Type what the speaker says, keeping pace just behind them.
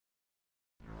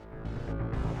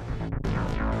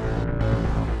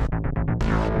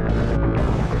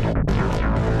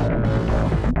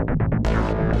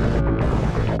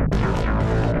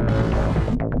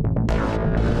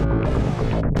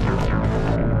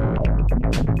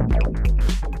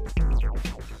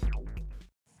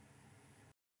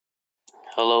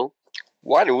Hello.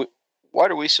 Why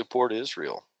do we support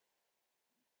Israel?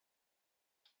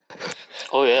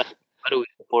 Oh yeah. Why do we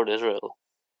support Israel?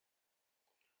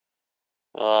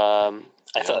 I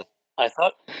Yeah.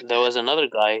 thought there was another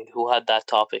guy who had that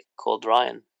topic called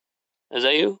Ryan. Is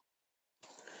that you?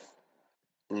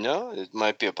 No, it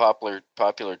might be a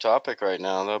popular topic right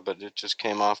now though, but it just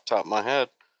came off the top of my head.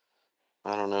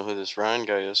 I don't know who this Ryan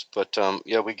guy is, but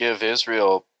yeah, we give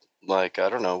Israel like I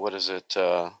don't know what is it,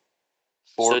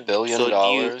 $4 billion So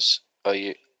do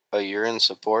you? a year in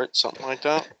support, something like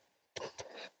that.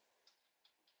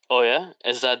 Oh yeah.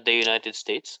 Is that the United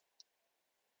States?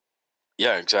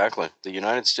 Yeah, exactly. The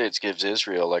United States gives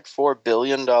Israel like $4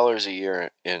 billion a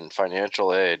year in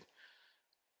financial aid,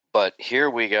 but here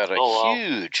we got a Oh wow.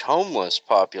 huge homeless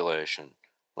population.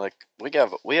 Like we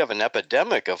have an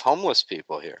epidemic of homeless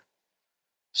people here.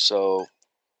 So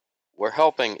we're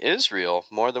helping Israel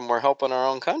more than we're helping our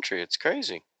own country. It's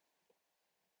crazy.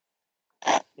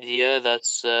 Yeah, that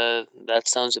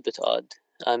sounds a bit odd.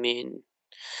 I mean,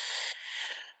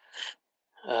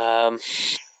 um,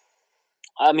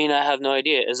 I have no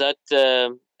idea. Is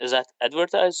that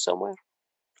advertised somewhere?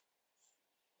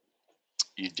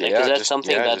 Like, is that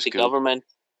something that Just the go government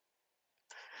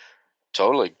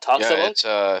totally. talks Yeah, about? it's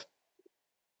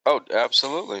oh,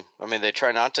 absolutely. I mean, they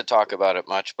try not to talk about it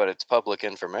much, but it's public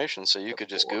information, so you could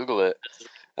just Google it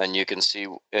and you can see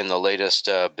in the latest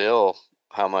bill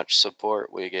how much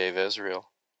support we gave Israel.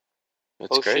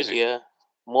 It's Oh shit, crazy. yeah.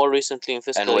 More recently, in And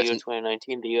fiscal with year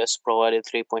 2019, the U.S. provided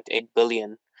 3.8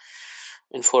 billion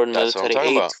in foreign That's what I'm military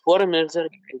talking aid. about. Foreign military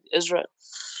aid.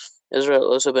 Israel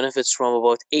also benefits from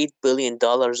about $8 billion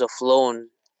of loan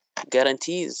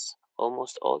guarantees.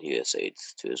 Almost all U.S. aid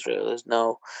to Israel is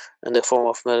now in the form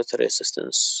of military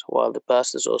assistance, while the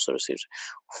past is also received.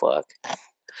 Fuck.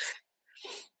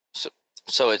 So,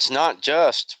 so it's not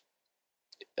just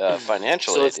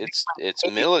financial So aid. it's It's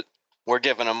We're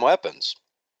giving them weapons.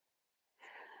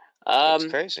 It's um,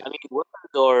 crazy. I mean,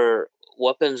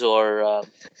 weapons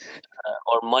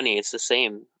or money. It's the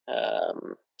same.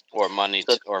 So Or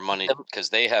money, the, because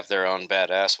they have their own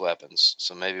badass weapons.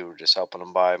 So maybe we're just helping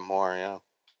them buy more. Yeah,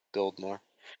 build more.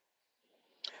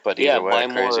 But yeah, either way, buy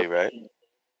more. crazy, right?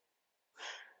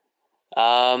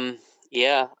 Um,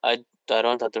 yeah, I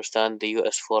don't understand the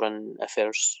U.S. foreign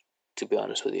affairs, to be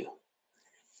honest with you.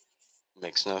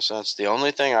 Makes no sense. The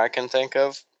only thing I can think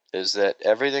of is that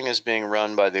everything is being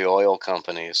run by the oil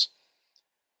companies.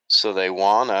 So they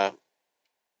wanna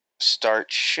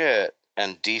start shit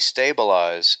and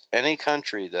destabilize any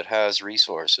country that has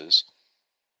resources,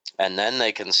 and then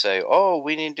they can say, "Oh,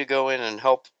 we need to go in and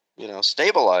help,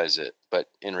 stabilize it."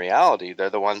 But in reality, they're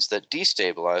the ones that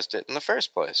destabilized it in the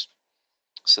first place,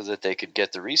 so that they could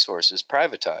get the resources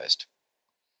privatized.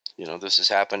 This has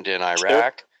happened in Sure.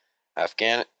 Iraq,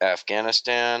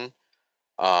 Afghanistan,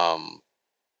 um,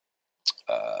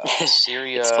 It's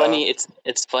Syria, funny.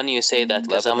 It's funny you say that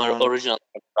because I'm Lebanon. originally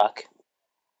from Iraq,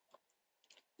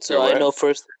 You're so I what? know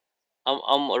first.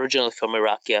 I'm originally from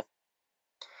Iraq. Yeah.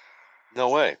 No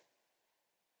way.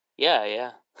 Yeah.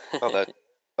 Yeah.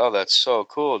 Oh, that's so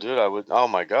cool, dude. Oh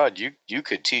my God, you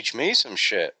could teach me some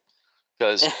shit.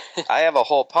 Because I have a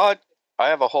whole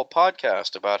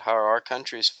podcast about how our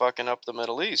country's fucking up the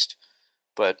Middle East.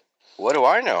 But what do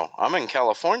I know? I'm in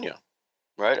California,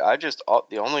 right?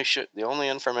 The only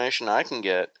information I can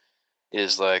get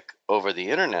is like over the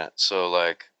internet. So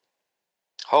like,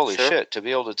 holy Sure. shit, to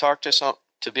be able to talk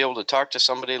to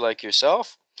somebody like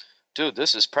yourself, dude,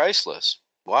 this is priceless.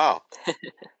 Wow.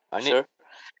 I need Sure.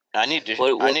 I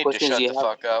What need to questions do shut you the have?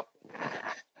 fuck up.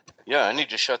 Yeah, I need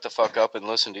to shut the fuck up and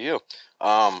listen to you.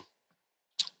 Um,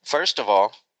 First of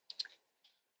all,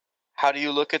 how do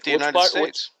you look at the Which United part?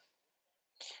 States?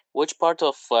 Which part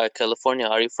of California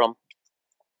are you from?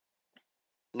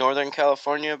 Northern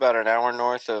California, about an hour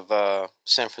north of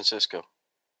San Francisco.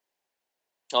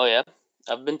 Oh yeah,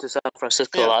 I've been to San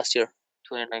Francisco Yeah, last year,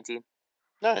 2019.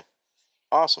 no,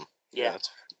 awesome. Yeah. Yeah, it's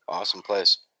an awesome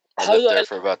place. I How lived do there I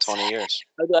for about 20 years.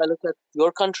 how do I look at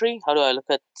your country? How do I look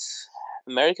at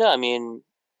America? Um,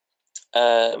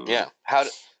 Yeah, how do,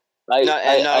 I not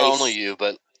and I not I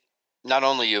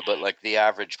only you, but like the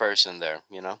average person there.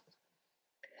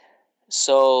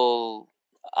 so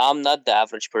I'm not the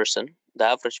average person. The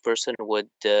average person would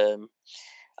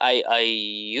I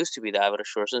used to be the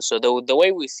average person. So the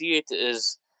way we see it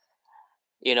is,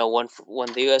 when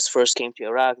the U.S. first came to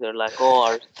Iraq, they're like,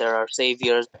 oh, there are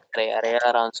saviors, yada yada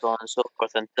yada, and so on and so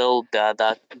forth, until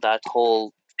that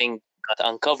whole thing got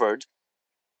uncovered,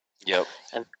 Yep,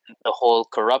 and the whole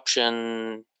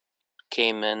corruption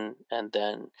came in, and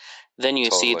then you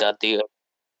see totally. that the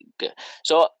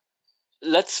so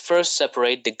let's first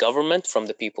separate the government from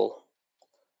the people.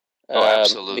 Oh, Because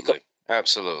absolutely,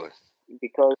 absolutely.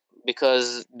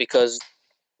 because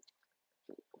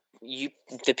you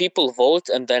the people vote,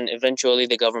 and then eventually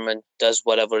the government does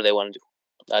whatever they want to do.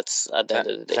 That's at the end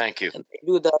of the day, Thank you. and they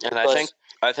do that And I think,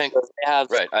 because they have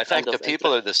right. I some kind think the of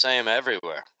people interest. are the same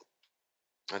everywhere.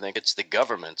 I think it's the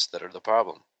governments that are the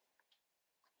problem.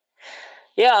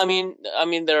 Yeah, I mean,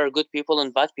 there are good people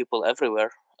and bad people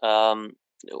everywhere.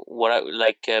 What I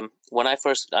like when I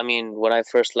first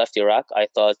left Iraq, I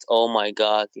thought, oh my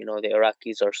God, the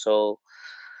Iraqis are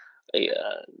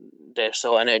uh, they're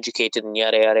so uneducated and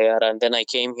yada yada yada. And then I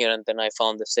came here, and then I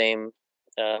found the same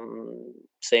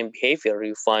behavior.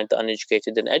 You find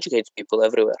uneducated and educated people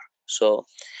everywhere. So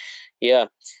yeah.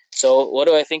 So what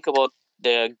do I think about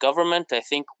the government? I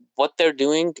think what they're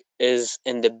doing is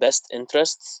in the best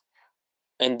interests,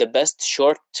 in the best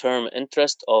short-term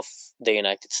interest of the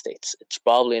United States. It's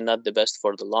probably not the best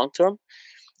for the long term,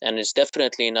 and it's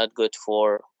definitely not good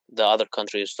for the other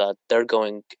countries that they're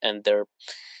going, and they're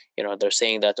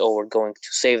saying that, oh, we're going to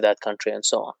save that country and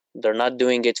so on. They're not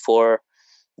doing it for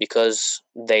because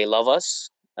they love us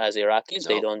as Iraqis.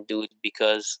 They No, don't do it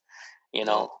because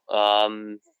no,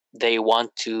 they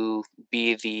want to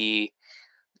be the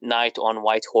knight on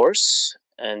white horse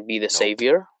and be the nope.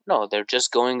 savior. No, they're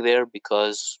just going there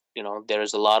because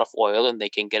there's a lot of oil and they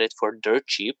can get it for dirt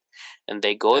cheap, and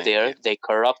they go Thank there. you. They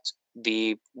corrupt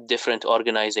the different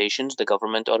organizations, the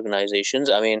government organizations.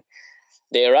 I mean,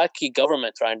 the Iraqi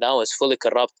government right now is fully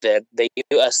corrupt. The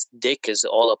U.S. dick is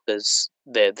all up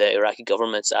the Iraqi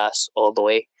government's ass all the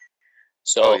way.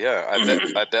 Oh So, yeah,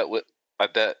 I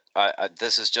bet.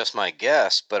 This is just my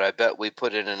guess, but I bet we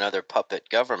put in another puppet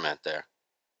government there.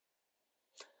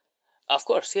 of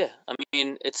course, yeah. I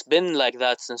mean, it's been like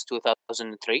that since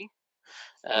 2003.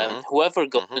 Mm-hmm. Whoever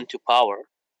goes Mm-hmm. into power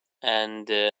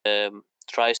and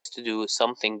tries to do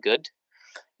something good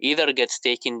either gets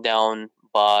taken down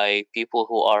by people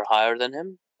who are higher than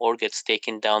him, or gets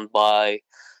taken down by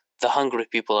the hungry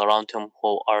people around him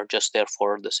who are just there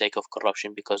for the sake of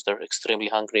corruption because they're extremely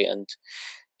hungry, and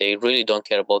they really don't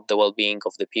care about the well-being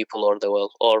of the people,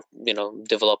 or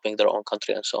developing their own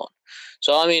country and so on.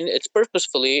 So I mean, it's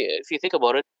purposefully, if you think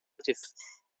about it. If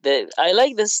I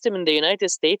like the system in the United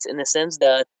States in a sense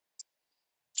that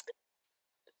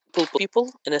people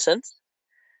in a sense,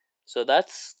 so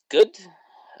that's good.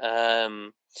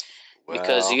 um,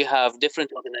 because Well, you have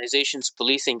different organizations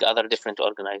policing other different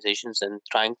organizations and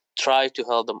try to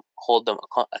hold them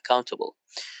accountable.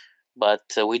 But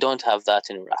we don't have that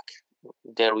in Iraq.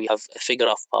 There we have a figure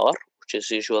of power, which is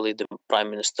usually the prime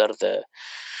minister, the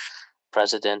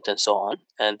president, and so on,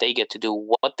 and they get to do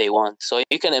what they want. So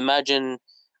you can imagine.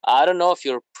 I don't know if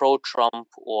you're pro Trump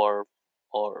or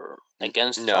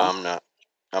against no, Trump. I'm not.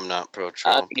 I'm not pro I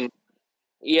Trump. mean,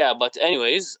 yeah, but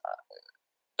anyways,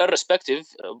 irrespective,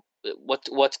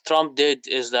 what Trump did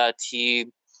is that he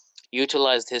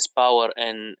utilized his power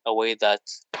in a way that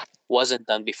wasn't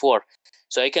done before.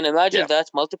 So you can imagine Yeah, that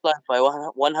multiplied by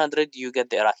 100, you get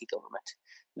the Iraqi government.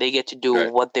 They get to do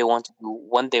right, what they want to do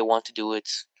when they want to do it,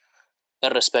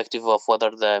 irrespective of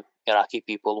whether the Iraqi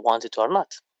people want it or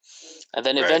not. And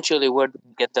then right. eventually, where do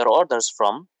they get their orders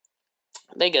from?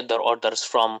 They get their orders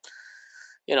from,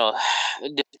 you know,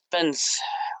 it depends.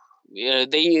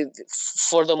 They,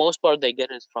 for the most part, they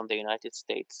get it from the United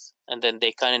States, and then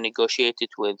they kind of negotiate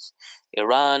it with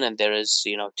Iran, and there is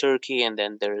Turkey, and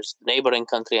then there is neighboring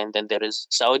country, and then there is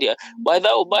Saudi. By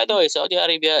the way, Saudi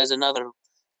Arabia is another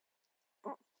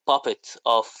puppet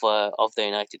of the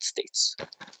United States.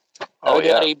 Oh Saudi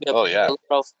yeah, Arabia oh buys yeah, a lot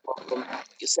of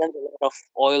send a lot of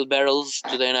oil barrels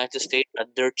to the United States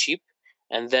at dirt cheap,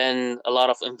 and then a lot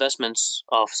of investments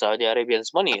of Saudi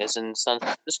Arabia's money is in San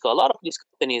Francisco. A lot of these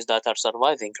companies that are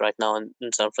surviving right now in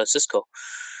San Francisco,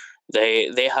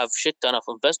 they have shit ton of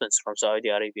investments from Saudi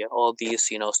Arabia. All these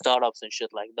startups and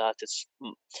shit like that. It's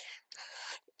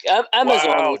Amazon,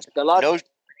 wow. which is a lot of No,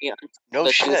 money no until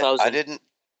the shit. 2000.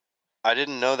 I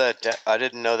didn't know that. I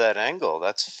didn't know that angle.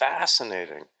 That's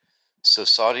fascinating. So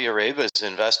Saudi Arabia is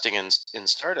investing in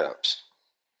startups.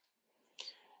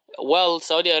 Well,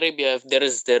 Saudi Arabia, there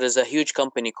is a huge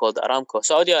company called Aramco.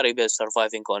 Saudi Arabia is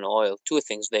surviving on oil. Two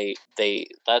things. They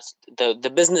that's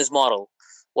the business model.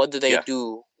 What do they Yeah,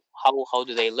 do? How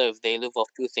do they live? They live off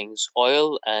two things: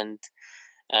 oil and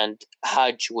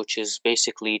Hajj, which is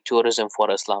basically tourism for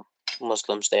Islam.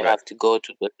 Muslims, they right, have to go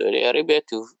to Saudi Arabia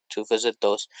to visit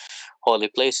those holy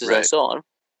places and right. so on.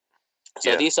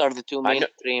 So Yeah, these are the two I know.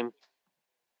 mainstream.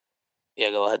 Yeah,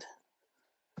 go ahead.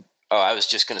 Oh, I was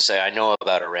just gonna say I know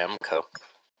about Aramco.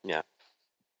 Yeah,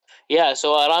 Yeah, so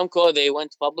Aramco, they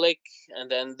went public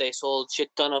and then they sold shit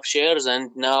ton of shares,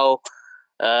 and now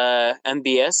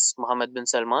MBS, Mohammed bin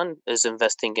Salman, is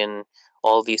investing in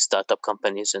all these startup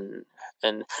companies, and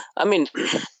I mean,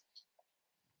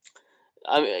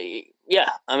 I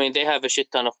mean, they have a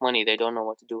shit ton of money. They don't know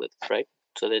what to do with it, right?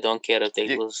 So they don't care if they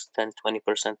Yeah, lose 10,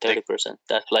 20%, they 30%.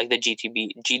 That's like the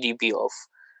GDP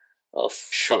of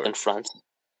sure, fucking France.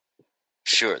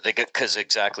 sure. They get because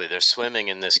exactly they're swimming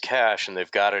in this cash and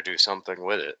they've got to do something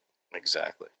with it.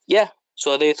 Exactly. Yeah.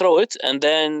 So they throw it, and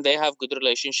then they have good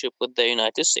relationship with the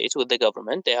United States, with the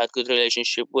government. They had good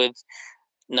relationship with.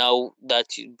 Now that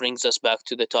brings us back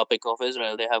to the topic of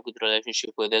Israel. They have good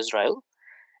relationship with Israel.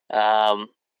 Um,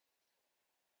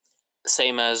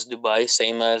 Same as Dubai,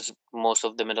 same as most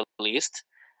of the Middle East.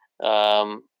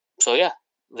 So yeah,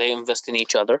 they invest in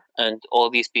each other, and all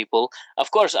these people. Of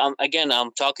course, I'm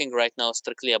talking right now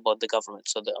strictly about the government.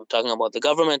 So I'm talking about the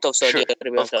government of Saudi Sure.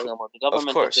 Arabia. I'm talking about the Of government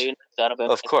of the course. United Arab Of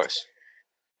Emirates. course.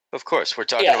 Of course.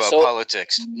 We're talking Yeah. about So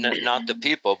politics, not the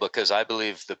people, because I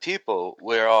believe the people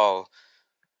we're all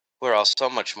so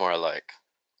much more alike.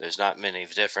 There's not many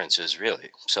differences really.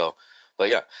 So, but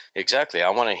yeah, exactly. I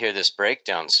want to hear this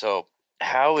breakdown. So,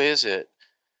 how is it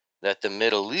that the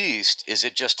Middle East, is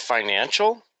it just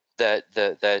financial that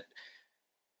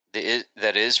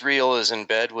Israel is in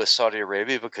bed with Saudi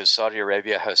Arabia because Saudi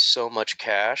Arabia has so much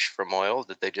cash from oil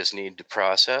that they just need to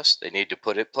process, they need to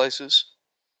put it places?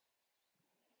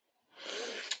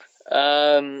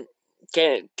 um,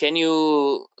 can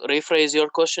you rephrase your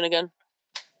question again?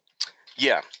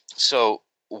 Yeah. So,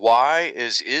 why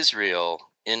is Israel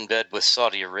in bed with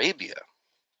Saudi Arabia?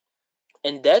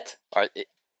 In debt? Are,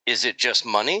 is it just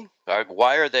money?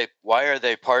 Why are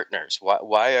they partners?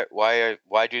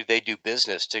 Why do they do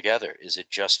business together? Is it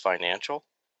just financial?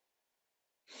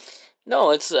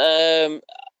 No, it's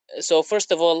so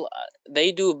first of all,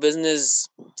 they do business.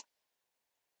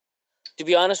 To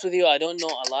be honest with you, I don't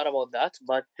know a lot about that,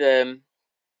 but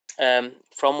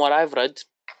from what I've read,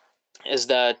 is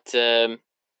that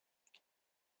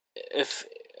if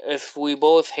if we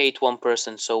both hate one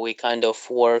person, so we kind of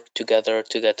work together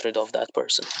to get rid of that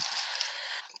person.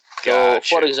 So,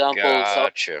 for Gotcha. example,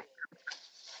 Gotcha.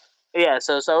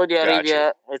 So Saudi Gotcha.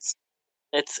 Arabia,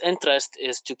 its interest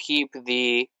is to keep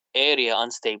the area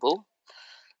unstable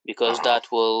because Uh-huh. that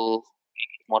will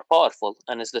be more powerful,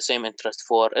 and it's the same interest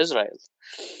for Israel.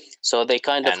 So they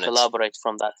kind of And collaborate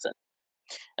from that sense.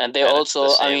 And they it's the also,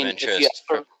 I same mean, if you interest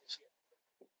ever,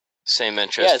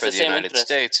 yeah, for it's the the same United interest,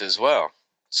 States as well.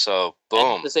 So and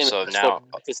it's boom. the same So interest for the now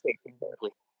United States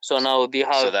exactly. So now they so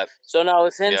have, that so now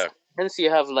yeah. since you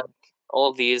have like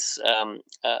all these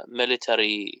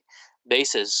military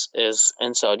bases is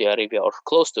in Saudi Arabia or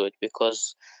close to it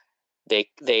because they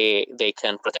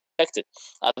can protect it.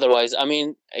 Otherwise, I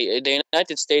mean, the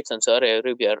United States and Saudi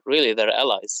Arabia are really their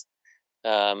allies.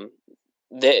 Um,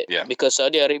 they Yeah. Because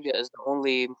Saudi Arabia is the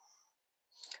only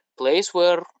place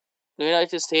where the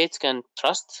United States can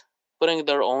trust putting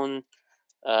their own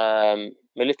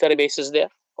military bases there.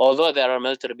 Although there are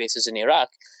military bases in Iraq,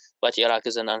 but Iraq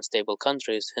is an unstable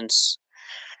country, hence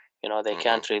they Hmm.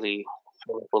 can't really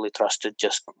fully trust it.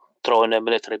 Just throw in a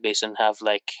military base and have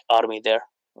like army there.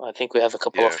 I think we have a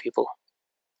couple of Yeah. people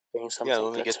saying Yeah, something.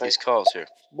 let me Let's get try. these calls here.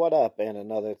 What up? And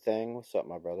another thing. What's up,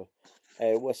 my brother?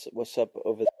 Hey, what's up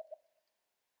over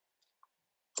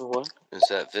What?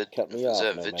 Cut me Is off,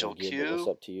 that no Metal Vigil Gear, but what's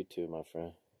Q? up to you too, my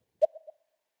friend?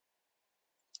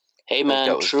 Hey I think man,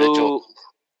 that was Vigil.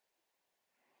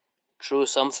 true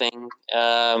something.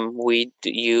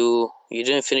 You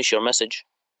didn't finish your message.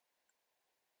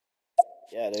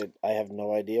 Yeah, dude, I have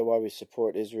no idea why we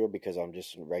support Israel because I'm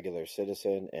just a regular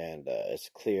citizen, and it's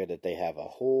clear that they have a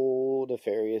whole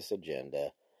nefarious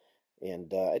agenda.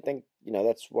 And I think,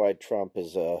 that's why Trump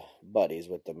is buddies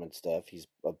with them and stuff. He's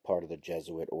a part of the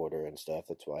Jesuit order and stuff.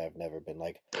 That's why I've never been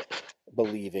like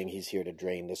believing he's here to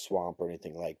drain the swamp or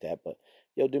anything like that. But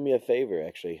yo, do me a favor,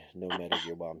 actually. No Metal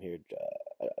Gear while I'm here.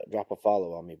 Drop a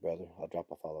follow on me, brother. I'll drop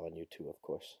a follow on you too, of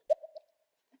course.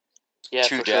 Yeah,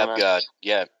 True for sure, Dab man. God.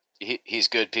 Yeah. He's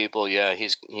good people. Yeah,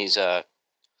 he's a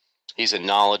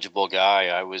knowledgeable guy.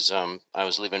 I was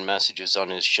leaving messages on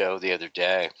his show the other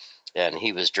day, and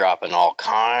he was dropping all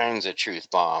kinds of truth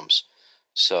bombs.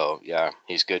 So yeah,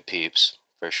 he's good peeps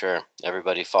for sure.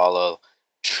 Everybody follow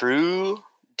True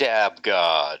Dab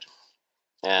God,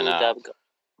 and True dab.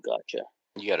 Gotcha.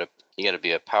 you gotta you gotta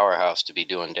be a powerhouse to be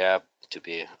doing dab to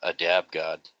be a dab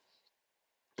god.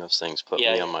 Those things put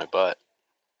Yeah, me yeah. on my butt.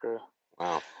 True.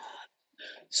 Wow.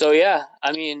 So yeah,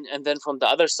 I mean, and then from the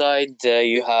other side,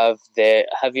 you have the.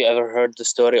 Have you ever heard the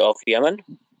story of Yemen?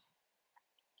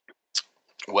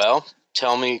 Well,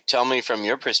 tell me from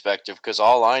your perspective, because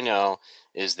all I know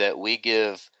is that we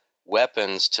give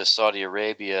weapons to Saudi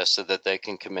Arabia so that they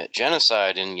can commit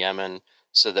genocide in Yemen,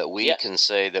 so that we can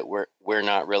say that we're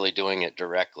not really doing it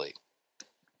directly.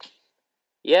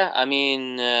 Yeah, I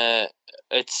mean,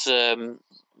 it's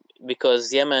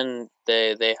because Yemen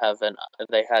they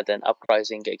had an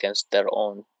uprising against their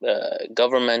own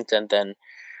government, and then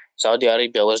Saudi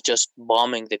Arabia was just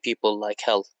bombing the people like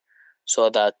hell, so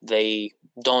that they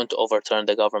don't overturn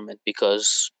the government,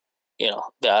 because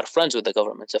they are friends with the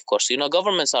governments. Of course,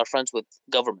 governments are friends with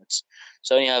governments.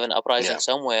 So when you have an uprising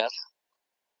somewhere,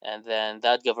 and then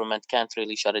that government can't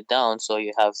really shut it down, so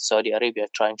you have Saudi Arabia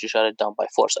trying to shut it down by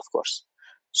force, of course.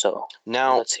 So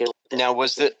let's hear.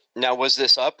 Was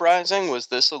this uprising? Was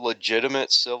this a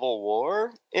legitimate civil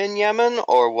war in Yemen,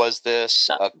 or was this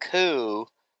a coup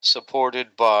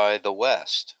supported by the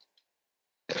West?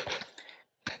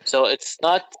 So it's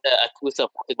not a coup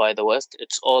supported by the West.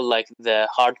 It's all like the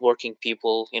hardworking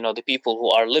people, the people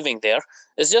who are living there.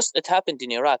 It's just it happened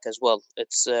in Iraq as well.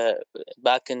 It's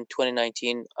back in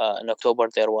 2019 in October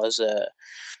there was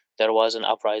an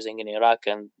uprising in Iraq,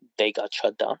 and they got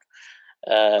shut down.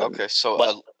 Okay, so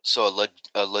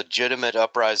a legitimate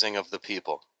uprising of the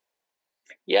people.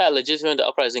 Yeah, legitimate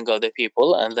uprising of the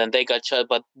people, and then they got shut.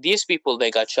 But these people,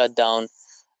 they got shut down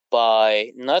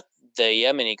by not the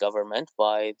Yemeni government,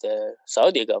 by the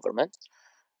Saudi government,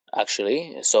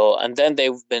 actually. So, and then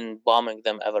they've been bombing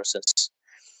them ever since.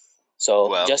 So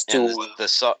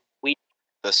the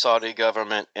Saudi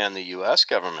government and the U.S.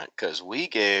 government, because we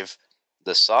gave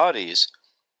the Saudis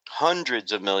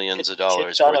hundreds of millions of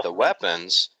dollars worth of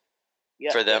weapons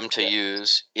for them to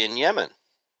use in Yemen.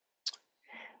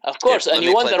 Of course, and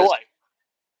you wonder why.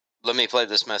 Let me play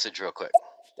this message real quick.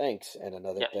 Thanks. And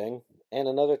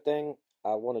another thing,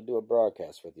 I want to do a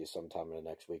broadcast with you sometime in the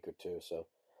next week or two. So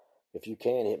if you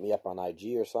can, hit me up on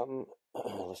IG or something.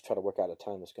 Let's try to work out a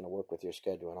time that's going to work with your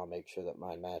schedule, and I'll make sure that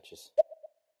mine matches.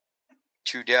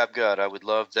 True dab God, I would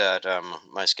love that.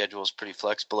 My schedule is pretty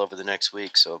flexible over the next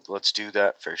week, so let's do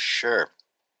that for sure.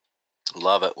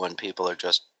 Love it when people are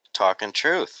just talking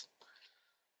truth.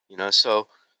 So...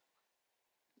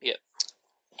 Yeah.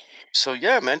 So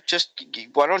yeah, man, just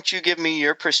why don't you give me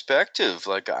your perspective?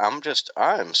 Like I'm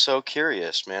so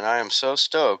curious, man. I am so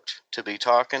stoked to be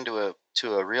talking to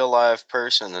a real live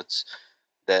person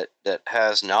that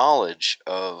has knowledge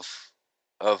of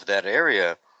that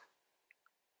area,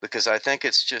 because I think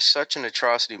it's just such an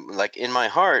atrocity. Like in my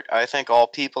heart, I think all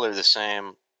people are the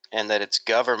same, and that it's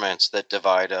governments that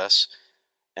divide us.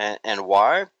 And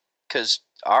why? Because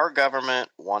our government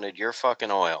wanted your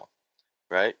fucking oil,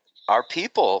 right? Our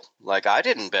people, like I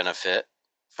didn't benefit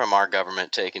from our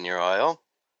government taking your oil.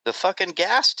 The fucking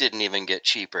gas didn't even get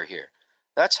cheaper here.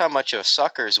 That's how much of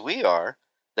suckers we are.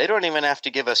 They don't even have to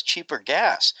give us cheaper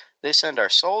gas. They send our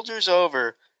soldiers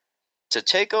over to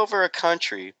take over a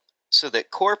country so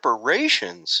that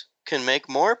corporations can make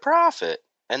more profit.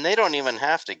 And they don't even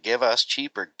have to give us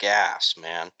cheaper gas,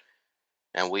 man.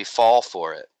 And we fall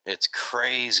for it. It's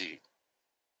crazy.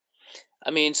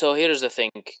 I mean, so here's the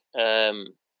thing.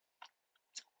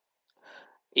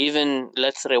 Even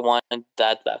let's rewind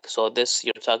that back. So this,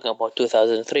 you're talking about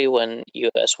 2003 when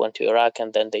US went to Iraq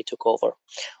and then they took over.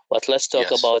 But let's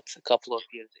talk about a couple of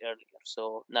years earlier.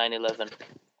 So 9/11.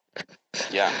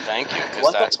 Yeah, thank you,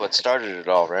 because that's what started it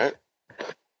all, right?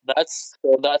 That's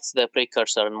the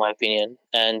precursor, in my opinion.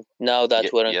 And now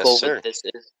that we're in COVID, this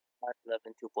is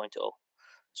 9/11 2.0.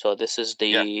 So this is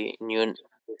the new.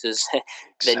 This is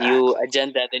the new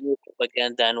agenda, the new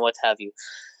propaganda, and what have you.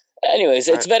 Anyways,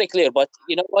 it's very clear. But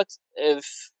you know what?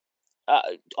 If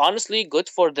honestly, good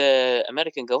for the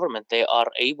American government. They are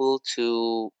able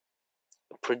to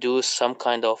produce some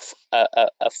kind of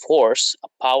a force, a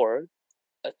power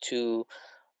to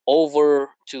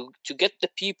get the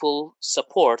people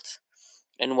support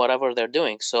in whatever they're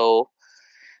doing. So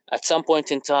at some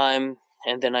point in time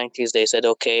in the 90s, they said,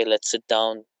 okay, let's sit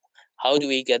down. How do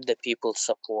we get the people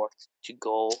support to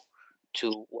go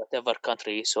to whatever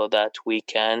country so that we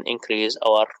can increase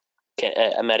our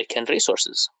American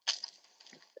resources?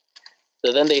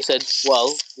 So then they said,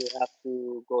 well, we have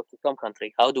to go to some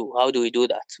country. How do we do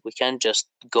that? We can't just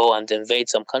go and invade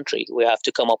some country. We have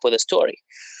to come up with a story.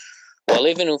 Well,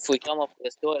 even if we come up with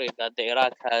a story that the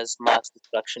Iraq has mass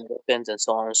destruction weapons and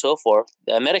so on and so forth,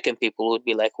 the American people would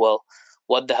be like, well,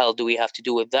 what the hell do we have to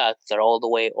do with that? They're all the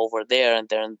way over there and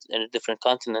they're in a different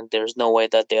continent. There's no way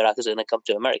that the Iraq is going to come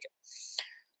to America.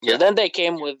 So then they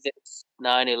came with this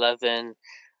 9/11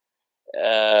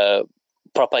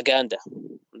 propaganda,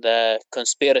 the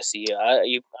conspiracy. I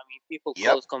mean, people call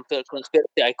Yep. it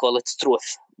conspiracy. I call it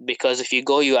truth, because if you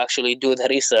go, you actually do the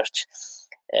research.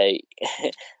 Uh,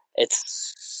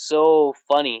 it's so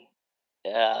funny.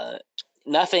 Uh,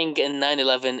 Nothing in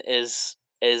 9/11 is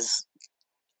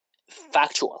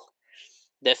factual.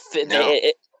 No.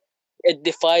 It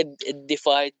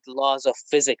defied laws of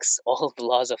physics, all the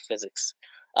laws of physics.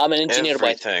 I'm an engineer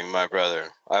by Everything, my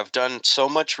brother. I've done so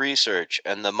much research,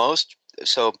 and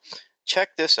so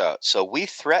check this out. So we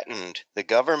threatened the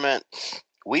government,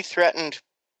 we threatened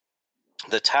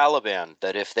the Taliban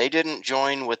that if they didn't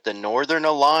join with the Northern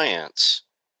Alliance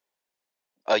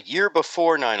a year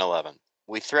before 9/11,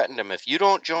 we threatened them, if you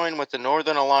don't join with the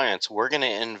Northern Alliance, we're going to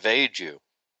invade you.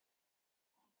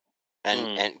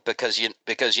 And because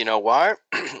you know why?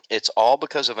 It's all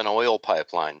because of an oil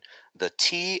pipeline, the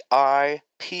TIPI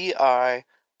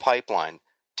pipeline,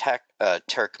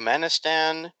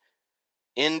 Turkmenistan,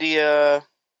 India,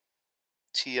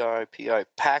 TIPI,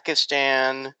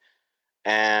 Pakistan,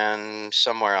 and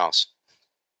somewhere else.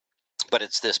 But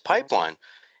it's this pipeline,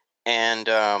 and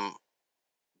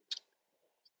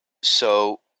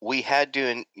so we had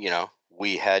to,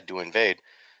 we had to invade.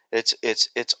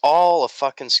 It's all a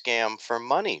fucking scam for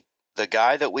money. The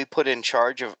guy that we put in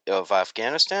charge of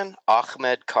Afghanistan,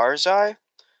 Ahmed Karzai,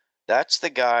 that's the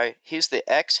guy. He's the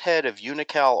ex-head of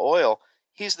Unocal Oil.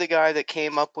 He's the guy that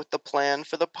came up with the plan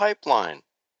for the pipeline.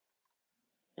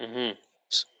 Mm-hmm.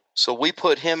 So we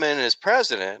put him in as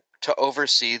president to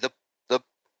oversee the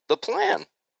plan.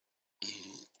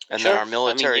 And Sure. then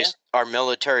our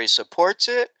military supports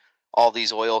it. All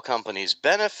these oil companies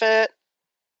benefit.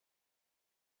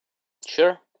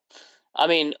 Sure. I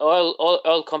mean,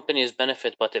 oil companies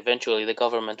benefit, but eventually the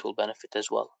government will benefit as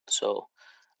well. So,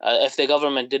 if the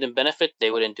government didn't benefit,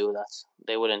 they wouldn't do that.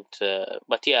 They wouldn't.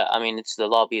 But yeah, I mean, it's the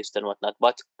lobbyists and whatnot.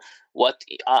 But what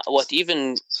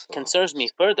even concerns me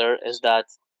further is that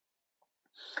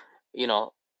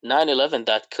 9/11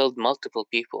 that killed multiple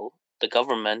people. The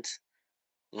government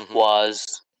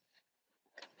was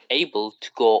able to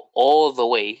go all the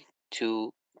way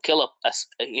to kill up us,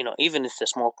 even if it's a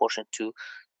small portion, to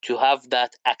have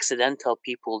that accidental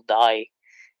people die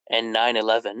in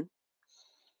 9/11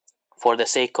 for the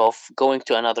sake of going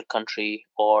to another country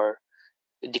or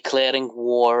declaring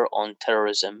war on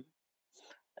terrorism,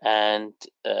 and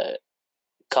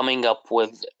coming up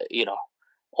with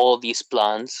all these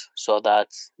plans so that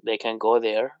they can go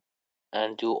there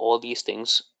and do all these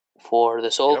things for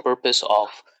the sole purpose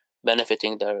of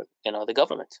benefiting the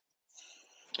government.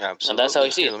 Absolutely. And that's how I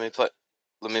see it.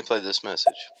 Let me play this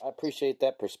message. I appreciate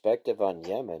that perspective on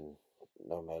Yemen.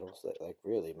 No medals, like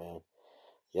really, man.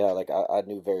 Yeah, like I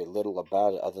knew very little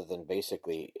about it other than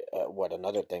basically what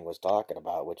another thing was talking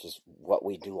about, which is what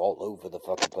we do all over the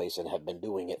fucking place and have been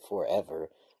doing it forever,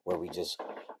 where we just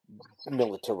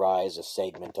militarize a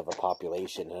segment of a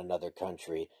population in another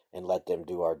country and let them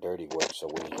do our dirty work so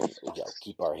we can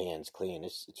keep our hands clean.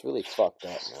 It's really fucked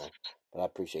up, man. But I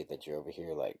appreciate that you're over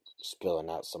here like spilling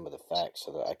out some of the facts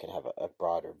so that I can have a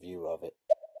broader view of it.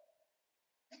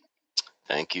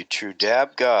 Thank you, True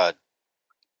Dab God.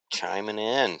 Chiming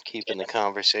in, keeping the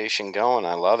conversation going.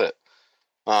 I love it.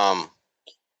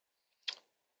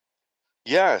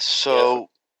 Yeah, so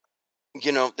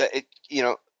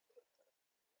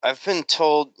I've been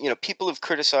told, people have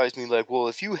criticized me like, well,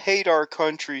 if you hate our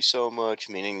country so much,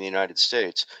 meaning the United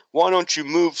States, why don't you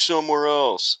move somewhere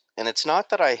else? And it's not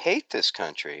that I hate this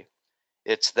country.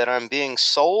 It's that I'm being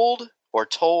sold or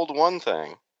told one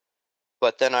thing,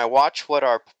 but then I watch what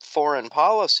our foreign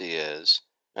policy is,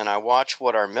 and I watch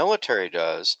what our military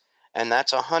does, and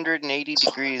that's 180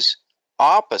 degrees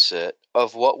opposite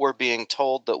of what we're being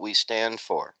told that we stand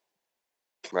for.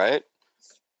 Right?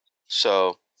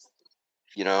 So,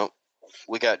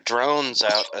 we got drones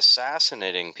out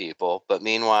assassinating people, but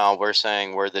meanwhile we're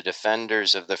saying we're the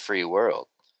defenders of the free world.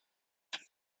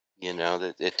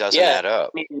 That it doesn't add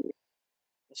up.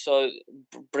 So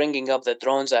bringing up the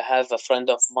drones, I have a friend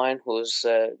of mine who's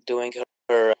doing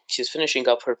she's finishing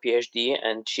up her PhD,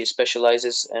 and she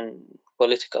specializes in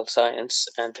political science,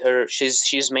 and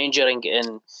she's majoring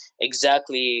in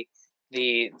exactly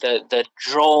the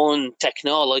drone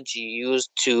technology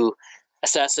used to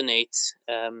assassinate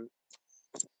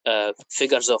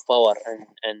figures of power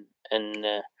in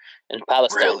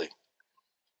Palestine. Really?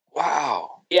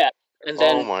 Wow. Yeah, and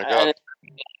then oh my God.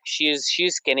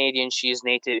 She's Canadian. She's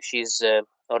native. She's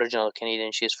original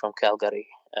Canadian. She's from Calgary,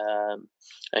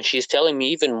 and she's telling me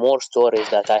even more stories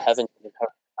that I haven't even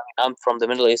heard. I mean, I'm from the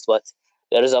Middle East, but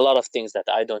there is a lot of things that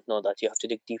I don't know that you have to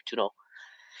dig deep to know.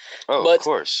 Oh,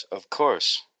 of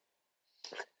course.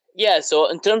 Yeah, so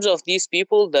in terms of those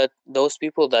people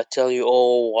that tell you,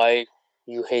 oh, why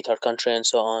you hate our country and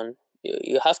so on,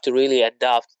 you have to really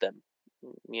adapt them.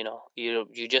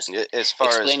 You just As far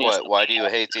as explain what? yourself. Why do you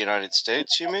hate the United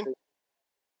States, you mean?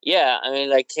 Yeah, I mean,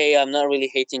 like, hey, I'm not really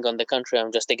hating on the country.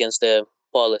 I'm just against the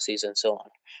policies and so on.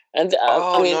 And I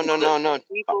Oh, mean, no, no, no, no.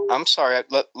 people. I'm sorry.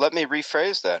 Let me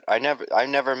rephrase that. I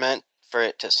never meant for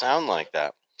it to sound like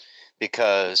that,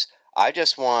 because I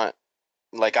just want,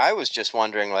 like, I was just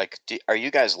wondering, like, are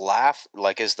you guys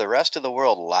like, is the rest of the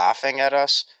world laughing at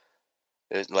us?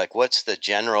 Like, what's the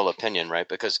general opinion, right?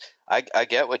 Because I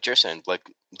get what you're saying. Like,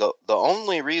 the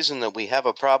only reason that we have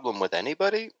a problem with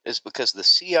anybody is because the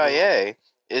CIA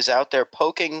is out there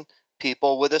poking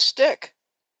people with a stick.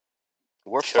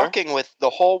 We're Sure. fucking with the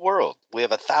whole world. We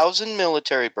have 1,000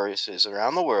 military bases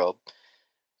around the world.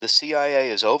 The CIA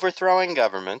is overthrowing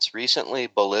governments. Recently,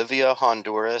 Bolivia,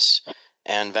 Honduras,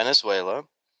 and Venezuela.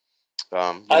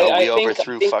 I We think I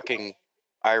overthrew think fucking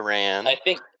I Iran.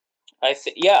 think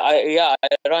yeah,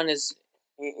 Iran is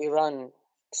Iran.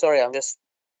 Sorry, I'm just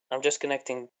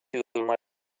connecting to my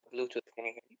Bluetooth. Can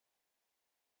you hear me?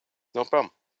 No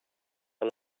problem.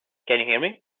 Can you hear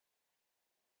me?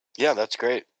 Yeah, that's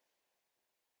great.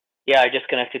 Yeah, I just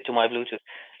connected to my Bluetooth.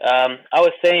 I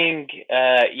was saying,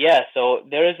 yeah. So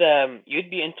there is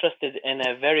you'd be interested in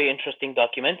a very interesting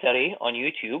documentary on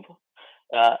YouTube.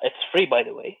 It's free, by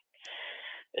the way.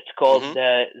 It's called Hmm.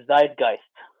 Zeitgeist.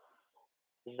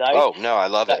 Oh no, I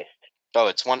love it. Zeitgeist. Oh,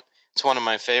 it's one of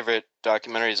my favorite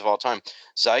documentaries of all time.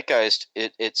 Zeitgeist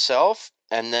itself,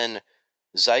 and then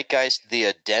Zeitgeist the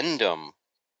Addendum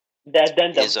The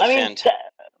addendum. is a I mean,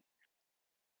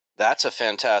 that's a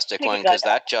fantastic one, technically, because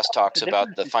that just talks the about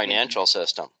difference the between, financial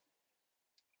system.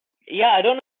 yeah, I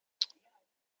don't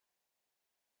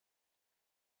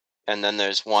And then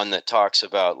there's one that talks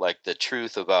about, like, the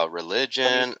truth about know,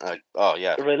 religion. Oh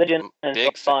yeah, religion and so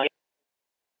big on.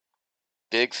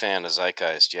 big fan of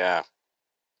Zeitgeist. Yeah.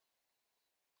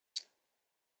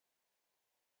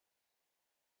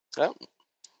 Oh,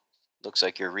 looks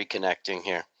like you're reconnecting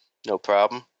here. No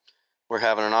problem. We're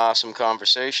having an awesome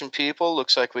conversation, people.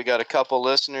 Looks like we got a couple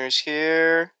listeners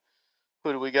here.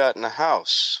 Who do we got in the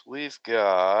house? We've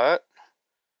got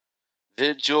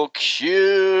Vigil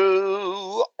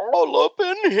Q all up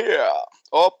in here.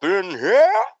 Up in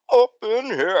here. Up in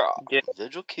here. Yeah.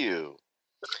 Vigil Q.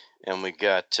 And we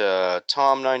got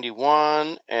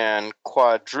Tom91 and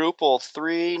Quadruple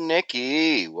 3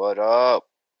 Nikki. What up?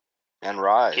 And Can you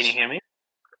Rise. hear me?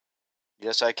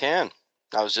 Yes, I can.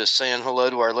 I was just saying hello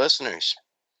to our listeners.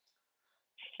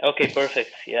 Okay,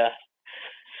 perfect. Yeah.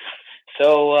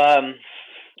 So,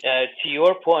 to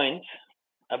your point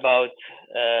about,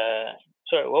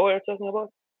 sorry, what were we talking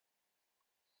about?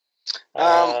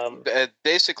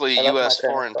 Basically, I lost my U.S. train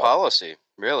of foreign thought. policy,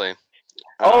 really.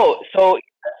 Oh, Um,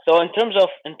 so in terms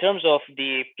of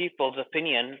the people's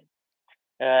opinion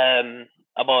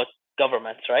about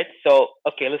governments, right? So,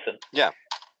 okay, listen. yeah,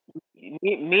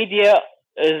 Media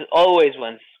is always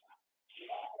wins.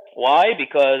 Why?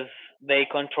 Because they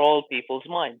control people's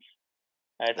minds.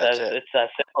 that's it. It's as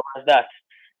simple as that.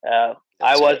 I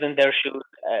That's was it. in their shoes.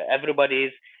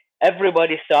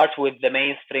 Everybody starts with the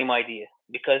mainstream idea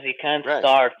because you can't Right.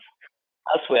 start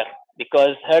elsewhere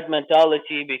because herd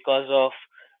mentality, because of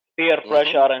peer Mm-hmm.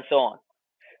 pressure, and so on.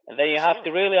 And then you have Sure.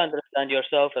 to really understand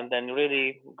yourself and then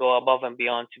really go above and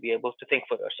beyond to be able to think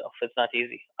for yourself. It's not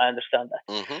easy. I understand that.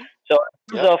 Mm-hmm. So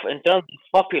Yep. in terms of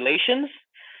populations,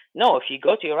 no, if you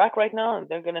go to Iraq right now,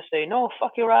 they're gonna say, no,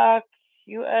 fuck Iraq,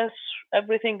 US,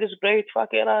 everything is great,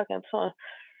 fuck Iraq, and so on.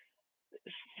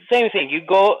 Same thing. You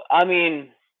go. I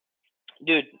mean,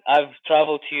 dude, I've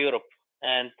traveled to Europe,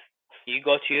 and you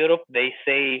go to Europe, they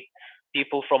say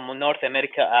people from North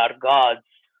America are gods.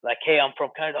 Like, hey, I'm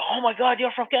from Canada. Oh my God,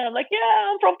 you're from Canada. I'm like,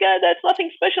 yeah, I'm from Canada. It's nothing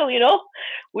special.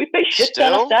 We pay shit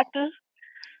ton of Still, taxes.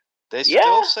 they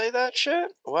still Yeah, say that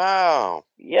shit. Wow.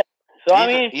 yeah. So I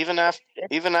Even mean, even after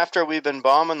even after we've been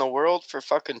bombing the world for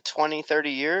fucking 20,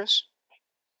 30 years.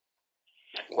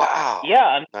 Wow.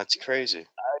 yeah, That's crazy.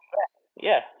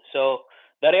 yeah. So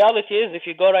the reality is, if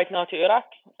you go right now to Iraq,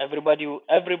 everybody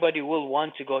will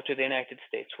want to go to the United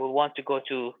States. Will want to go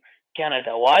to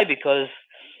Canada. Why? Because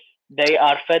they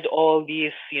are fed all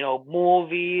these,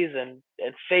 movies and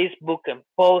Facebook and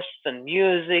posts and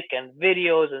music and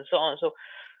videos and so on. So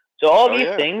all Oh these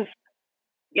yeah. things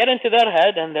get into their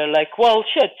head, and they're like, well,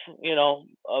 shit,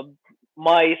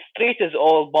 my street is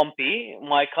all bumpy,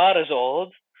 my car is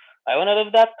old. I want to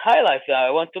live that high life.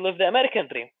 I want to live the American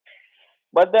dream.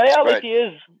 But the Right. reality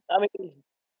is, I mean,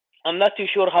 I'm not too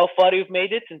sure how far you've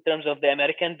made it in terms of the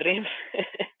American dream.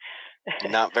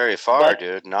 Not very far, But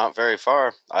dude. Not very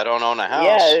far. I don't own a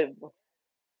house. yeah,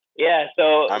 yeah.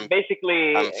 So I'm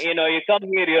basically, I'm you come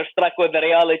here, you're struck with the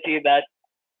reality that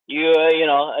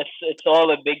it's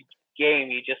all a big game.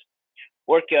 You just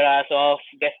work your ass off,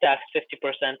 get taxed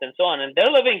 50%, and so on. And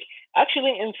they're living,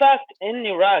 actually, in fact, in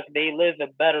Iraq, they live a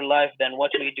better life than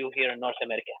what we do here in North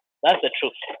America. That's the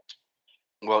truth.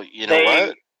 well, you know They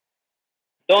what?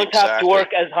 don't have to Exactly. work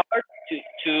as hard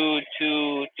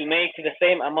to make the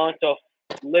same amount of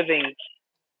living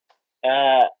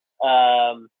uh,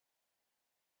 um,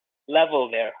 level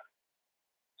there.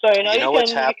 So You you know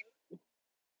what's can. happened?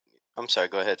 I'm sorry.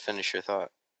 Go ahead. Finish your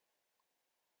thought.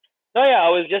 No, yeah, I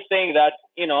was just saying that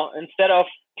instead of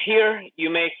here, you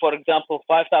make, for example,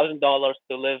 $5,000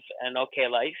 to live an okay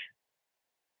life.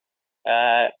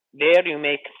 There, you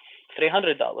make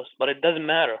 $300, but it doesn't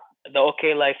matter. The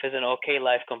okay life is an okay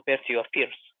life compared to your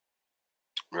peers.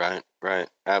 Right, right.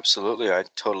 Absolutely. I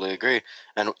totally agree.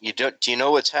 And do you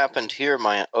know what's happened here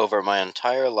over my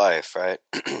entire life, right?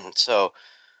 So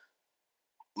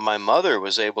my mother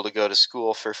was able to go to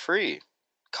school for free.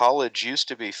 College used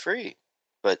to be free,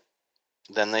 but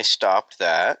then they stopped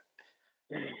that.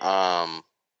 Um,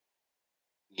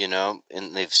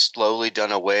 and they've slowly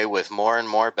done away with more and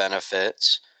more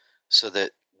benefits so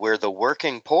that we're the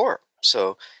working poor.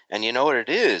 So, and you know what it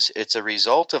is? It's a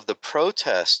result of the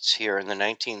protests here in the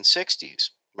 1960s,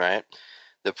 right?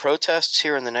 The protests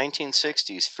here in the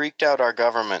 1960s freaked out our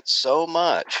government so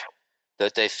much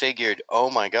that they figured, oh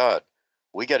my God,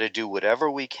 we got to do whatever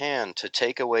we can to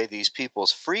take away these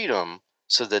people's freedom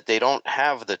so that they don't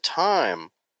have the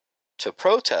time to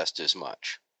protest as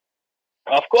much,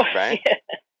 Of course, right?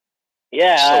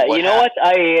 So yeah. what You know happened? what?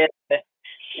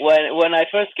 When I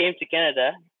first came to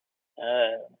Canada,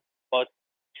 about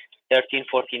 13,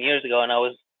 14 years ago, and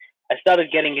I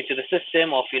started getting into the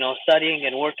system of studying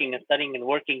and working and studying and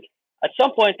working. At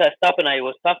some point, I stopped and I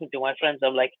was talking to my friends.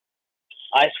 I'm like,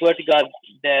 I swear to God,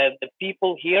 the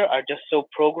people here are just so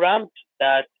programmed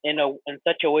that in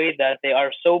such a way that they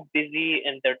are so busy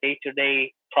in their day to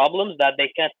day problems that they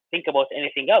can't think about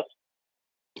anything else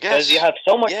because you Yes, have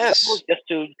so much trouble yes, just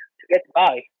to get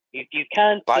by. You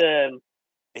can't. but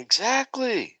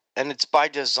exactly. And it's by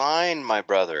design, my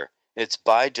brother. It's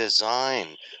by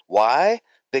design. Why?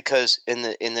 Because in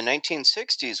the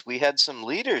 1960s, we had some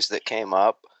leaders that came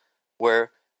up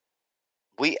where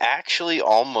we actually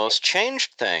almost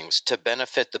changed things to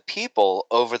benefit the people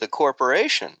over the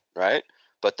corporation, right?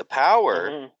 But the power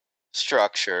Mhm.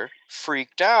 structure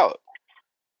freaked out,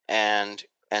 and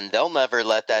they'll never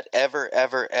let that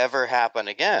ever happen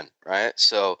again, right?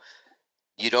 So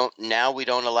we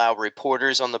don't allow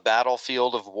reporters on the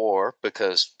battlefield of war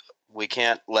because we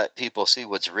can't let people see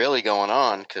what's really going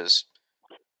on because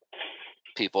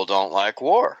people don't like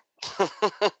war.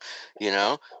 you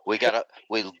know, we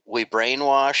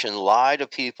brainwash and lie to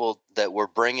people that we're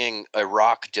bringing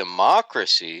Iraq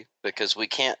democracy because we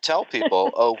can't tell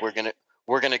people, oh,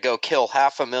 we're gonna go kill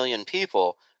 500,000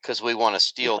 people because we want to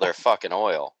steal their fucking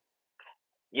oil.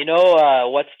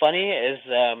 What's funny is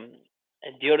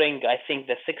during, I think,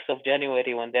 the 6th of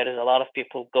January, when there is a lot of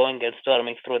people going and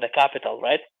storming through the capital,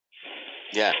 right?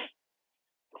 Yeah.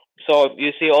 So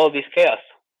you see all this chaos.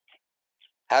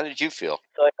 How did you feel?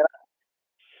 So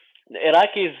the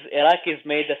Iraqis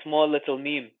made a small little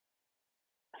meme.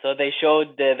 So they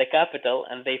showed the capital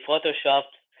and they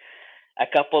photoshopped a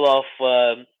couple of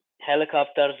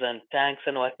helicopters and tanks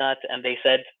and whatnot, and they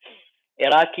said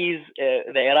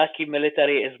the Iraqi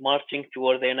military is marching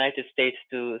toward the United States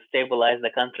to stabilize the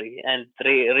country and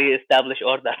reestablish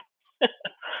order.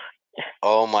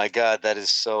 Oh my God, that is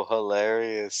so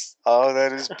hilarious. Oh,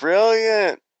 that is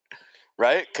brilliant.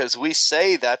 Right? Because we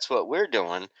say that's what we're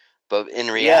doing, but in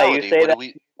Yeah, you reality, say what do that,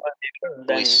 we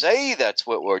then say that's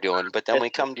what we're doing, but then that's we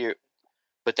come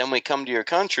to your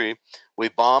country, we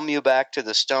bomb you back to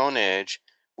the Stone Age,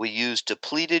 we use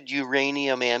depleted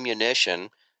uranium ammunition,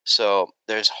 so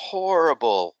there's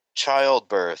horrible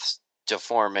childbirth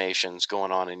deformations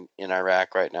going on in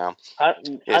Iraq right now.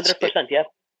 It's 100%. Yeah,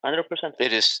 100%.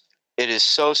 it is it is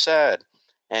so sad.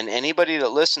 And anybody that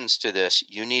listens to this,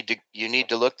 you need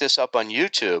to look this up on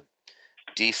YouTube.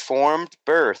 Deformed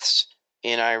births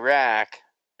in Iraq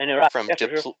In Iraq, from yeah, for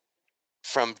sure.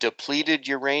 from depleted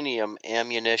uranium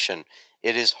ammunition.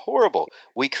 It is horrible.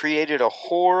 We created a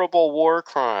horrible war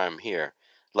crime here,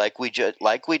 like we did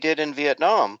in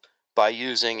Vietnam by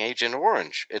using Agent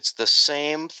Orange. It's the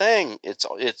same thing. It's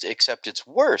except it's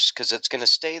worse because it's going to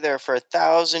stay there for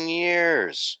 1,000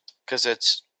 years because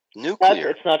it's nuclear.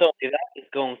 It's not only that; it's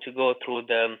going to go through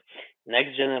the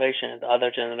next generation and the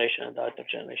other generation and the other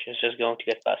generation. It's just going to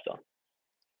get passed on.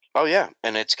 Oh yeah,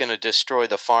 and it's going to destroy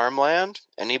the farmland.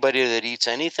 Anybody that eats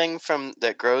anything from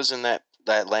that grows in that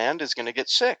land is going to get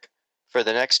sick for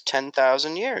the next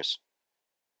 10,000 years.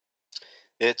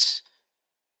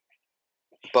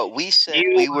 But we said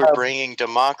You we were bringing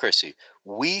democracy.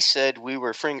 We said we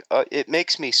were freeing. It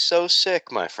makes me so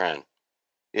sick, my friend.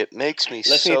 It makes me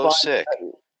so sick.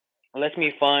 Let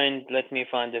me find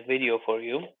a video for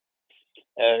you.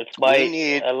 It's by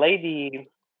a lady.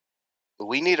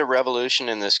 We need a revolution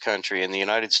in this country, in the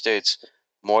United States,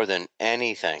 more than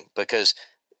anything, because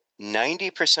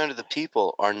 90% of the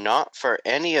people are not for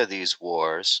any of these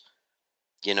wars.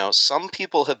 You know, some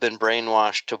people have been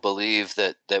brainwashed to believe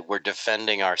that we're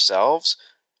defending ourselves,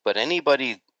 but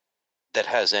anybody that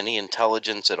has any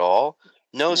intelligence at all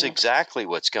knows exactly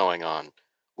what's going on.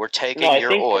 We're taking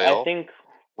your oil.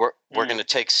 We're going to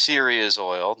take Syria's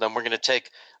oil, then we're going to take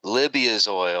Libya's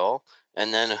oil,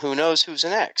 and then who knows who's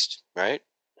next, right?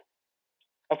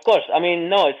 Of course. I mean,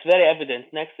 no, it's very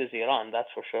evident. Next is Iran,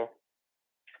 that's for sure.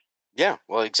 Yeah,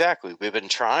 well, exactly. We've been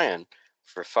trying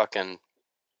for fucking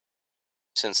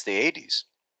since the 80s.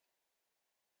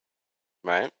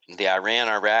 Right? The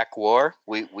Iran-Iraq war,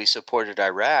 we supported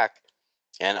Iraq,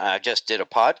 and I just did a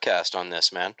podcast on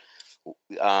this, man.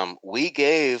 We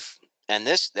gave, and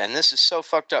this is so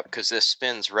fucked up because this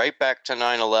spins right back to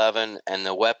 9/11 and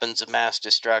the weapons of mass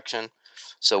destruction.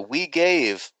 So we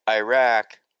gave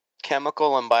Iraq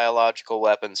chemical and biological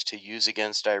weapons to use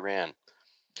against Iran.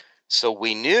 So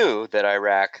we knew that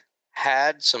Iraq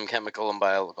had some chemical and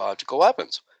biological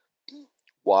weapons.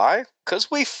 Why? Because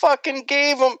we fucking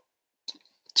gave them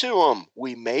to them.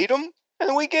 We made them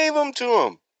and we gave them to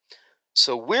them.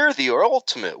 So we're the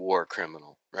ultimate war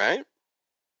criminal, right?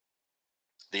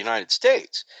 The United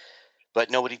States. But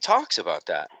nobody talks about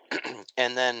that.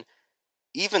 And then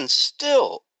even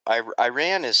still,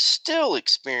 Iran is still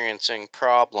experiencing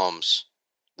problems.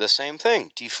 The same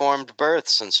thing, deformed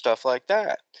births and stuff like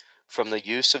that, from the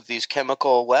use of these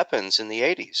chemical weapons in the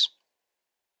 80s.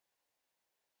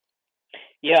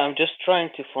 Yeah, I'm just trying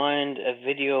to find a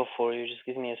video for you. Just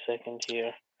give me a second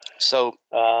here. So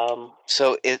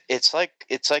it's like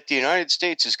the United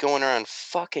States is going around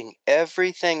fucking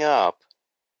everything up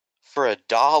for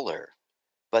 $1.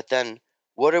 But then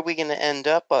what are we going to end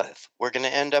up with? We're going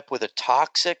to end up with a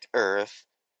toxic earth,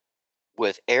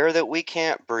 with air that we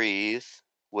can't breathe,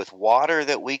 with water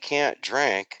that we can't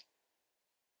drink.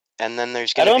 And then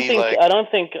there's going to be I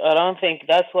don't think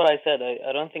that's what I said.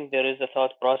 I don't think there is a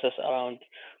thought process around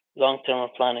long-term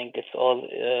planning. It's all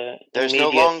there's no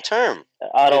long-term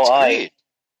ROI.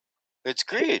 It's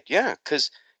greed, yeah, because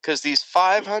these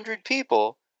 500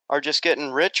 people are just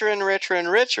getting richer and richer and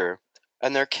richer,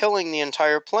 and they're killing the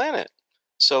entire planet.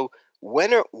 So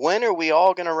when are we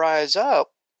all going to rise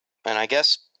up? And I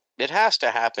guess it has to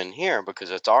happen here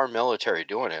because it's our military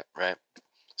doing it, right?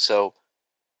 So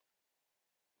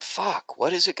fuck,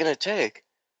 what is it going to take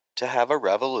to have a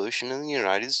revolution in the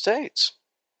United States?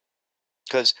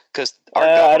 Because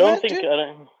our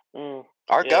government,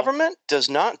 our government does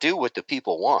not do what the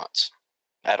people wants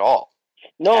at all.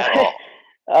 No. At all.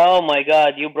 Oh my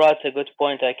God, you brought a good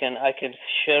point. I can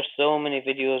share so many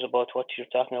videos about what you're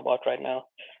talking about right now.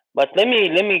 But let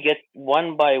me get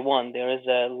one by one. There is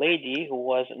a lady who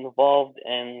was involved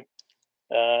in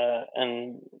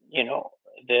you know,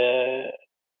 the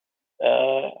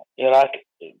Iraq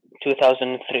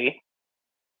 2003.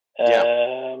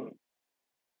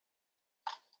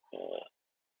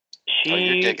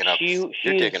 You're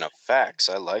digging up facts.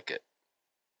 I like it.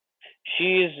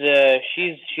 She's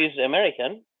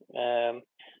American,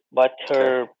 but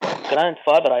her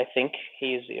grandfather, I think,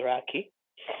 he is Iraqi.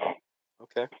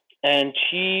 Okay. And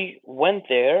she went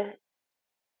there,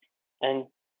 and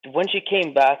when she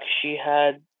came back, she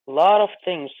had a lot of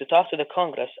things to talk to the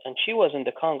Congress, and she was in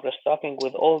the Congress talking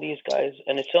with all these guys,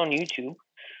 and it's on YouTube,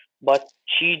 but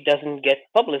she doesn't get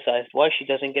publicized. Why she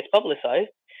doesn't get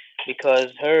publicized?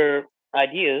 Because her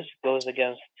ideas goes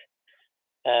against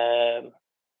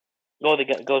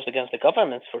the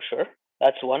governments, for sure.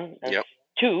 That's one. And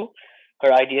two,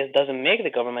 her ideas doesn't make the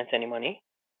government any money.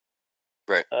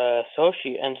 Right. So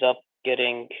she ends up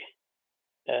getting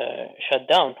shut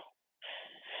down.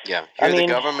 Yeah. The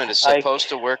government is supposed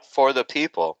to work for the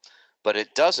people, but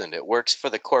it doesn't. It works for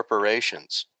the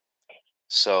corporations.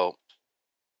 So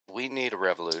we need a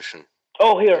revolution.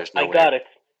 Oh, here, I got it.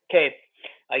 Okay,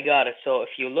 I got it. So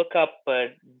if you look up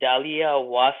Dalia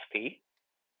Wasfi,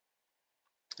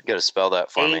 you got to spell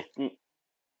that for me.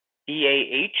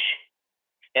 DAHLIA.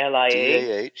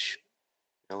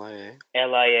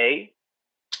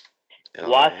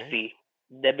 Wasfi.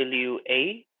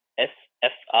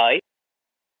 WASFI.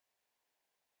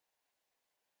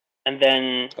 and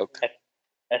then Okay.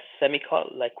 a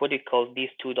semicolon, like what do you call these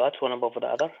two dots, one above the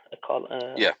other?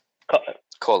 Yeah. Co-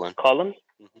 Colon. column.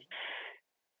 hmm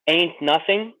Ain't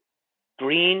nothing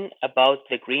green about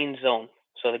the green zone.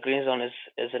 So the green zone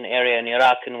is an area in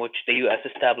Iraq in which the U.S.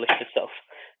 established itself.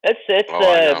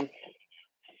 Oh, I know.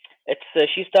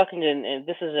 It's she's talking in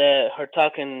this is her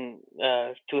talk in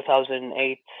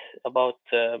 2008 about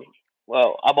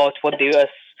about what the U.S.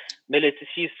 military.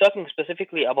 She's talking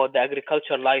specifically about the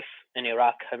agriculture life in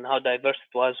Iraq and how diverse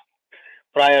it was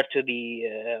prior to the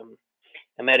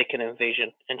American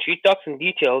invasion, and she talks in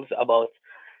details about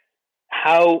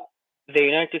how the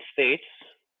United States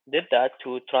did that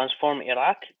to transform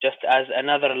Iraq just as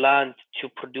another land to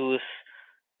produce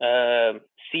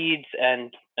seeds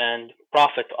and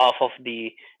profit off of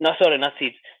the no sorry not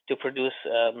seeds to produce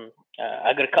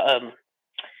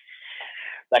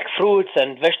like fruits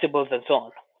and vegetables and so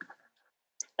on,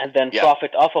 and then Yeah.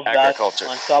 profit off of that Agriculture.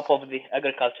 on top of the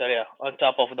agriculture, on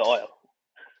top of the oil.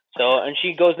 So, and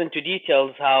she goes into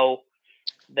details how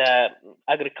the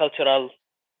agricultural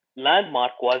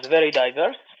landmark was very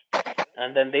diverse,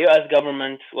 and then the U.S.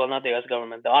 government, well, not the U.S.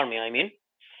 government, the army, I mean,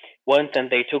 went and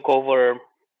they took over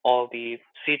all the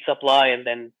seed supply, and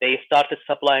then they started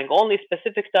supplying only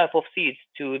specific type of seeds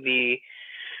to the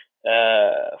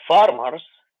farmers,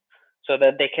 so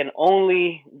that they can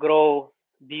only grow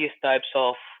these types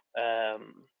of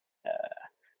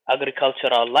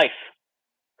agricultural life.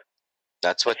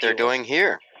 That's what they're doing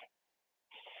here.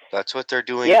 That's what they're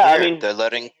doing Yeah, here. I mean,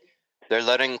 they're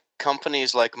letting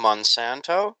companies like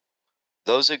Monsanto,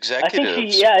 those I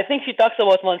executives. think she talks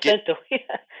about Monsanto.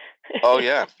 Oh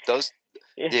yeah, those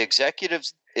Yeah. the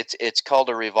executives. It's called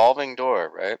a revolving door,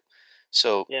 right?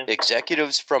 So Yeah.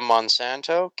 executives from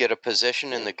Monsanto get a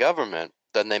position in the government,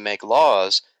 then they make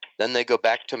laws, then they go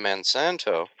back to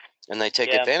Monsanto, and they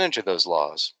take Yeah. advantage of those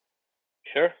laws.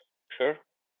 Sure.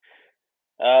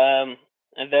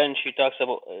 And then she talks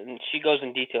about, she goes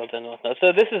in details and whatnot.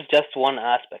 So this is just one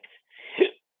aspect.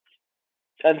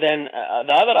 And then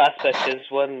the other aspect is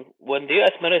when the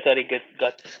U.S. military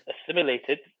got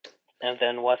assimilated and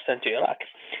then was sent to Iraq,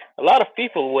 a lot of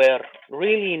people were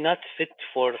really not fit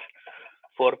for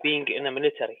being in the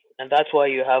military, and that's why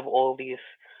you have all these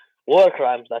war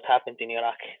crimes that happened in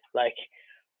Iraq, like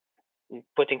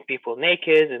putting people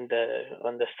naked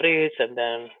on the streets and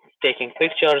then taking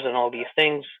pictures and all these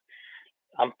things.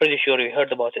 I'm pretty sure you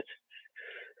heard about it.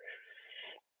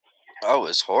 Oh,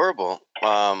 it's horrible.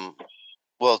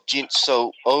 Well,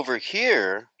 so over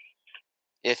here,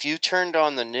 if you turned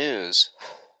on the news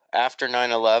after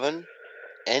 9/11,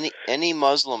 any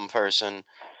Muslim person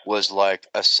was like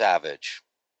a savage,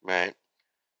 right?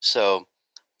 So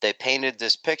they painted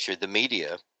this picture, the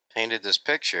media painted this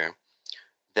picture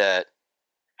that,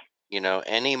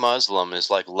 any Muslim is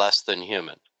like less than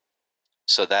human.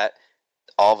 So that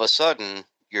all of a sudden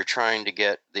you're trying to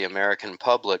get the American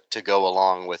public to go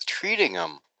along with treating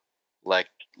them like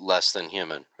less than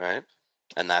human, right?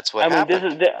 And that's what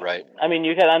happened, right? I mean,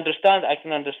 you can understand. I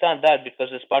can understand that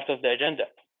because it's part of the agenda.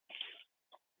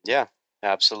 Yeah,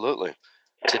 absolutely.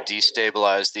 To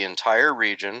destabilize the entire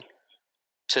region,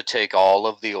 to take all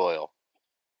of the oil.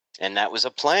 And that was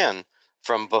a plan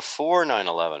from before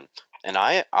 9/11. And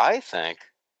I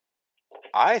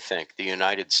think the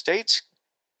United States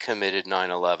committed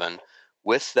 9/11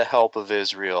 with the help of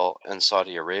Israel and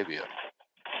Saudi Arabia.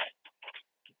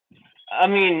 I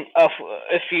mean,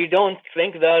 if you don't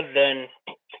think that, then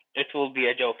it will be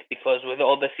a joke, because with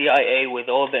all the CIA, with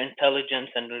all the intelligence,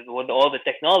 and with all the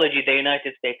technology the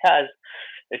United States has,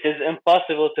 it is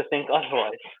impossible to think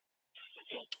otherwise.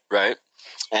 Right?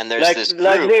 And there's this group.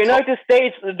 Like the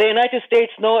United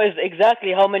States knows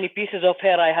exactly how many pieces of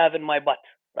hair I have in my butt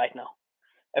right now.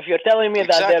 If you're telling me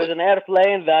that there is an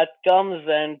airplane that comes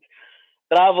and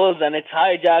travels and it's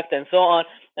hijacked and so on,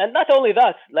 and not only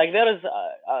that, like there is,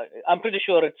 I'm pretty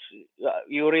sure it's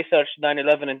you research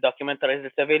 9/11 in documentaries.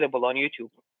 It's available on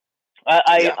YouTube.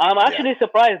 I'm actually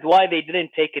surprised why they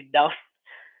didn't take it down.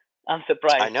 I'm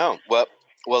surprised. I know.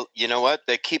 Well, you know what?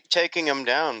 They keep taking them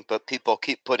down, but people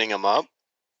keep putting them up.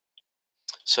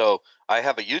 So I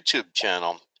have a YouTube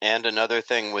channel and another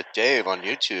thing with Dave on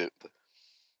YouTube.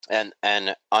 And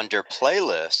under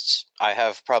playlists, I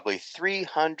have probably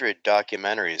 300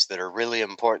 documentaries that are really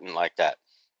important like that.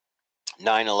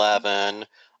 9/11,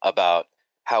 about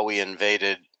how we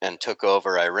invaded and took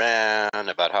over Iran,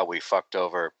 about how we fucked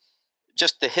over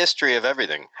just the history of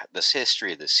everything, this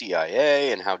history of the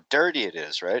CIA and how dirty it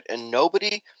is, right? And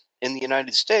nobody in the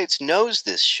United States knows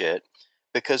this shit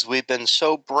because we've been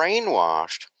so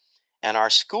brainwashed and our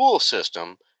school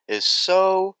system is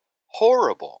so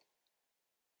horrible.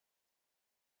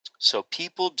 So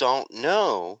people don't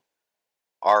know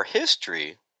our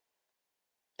history,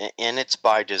 and it's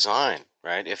by design,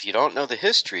 right? If you don't know the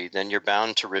history, then you're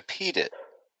bound to repeat it,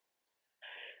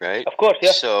 right? Of course,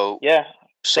 yeah. So Yeah.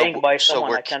 so Saying by so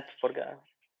someone, we're I can't forget.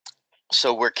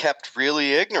 so we're kept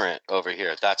really ignorant over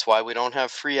here. That's why we don't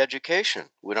have free education.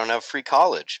 We don't have free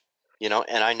college, and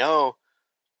I know,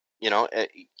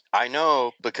 I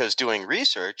know because doing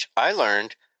research, I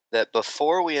learned that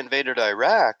before we invaded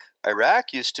Iraq,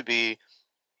 Iraq used to be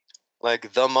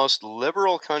like the most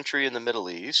liberal country in the Middle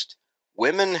East.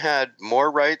 Women had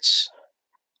more rights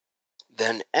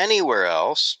than anywhere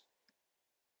else.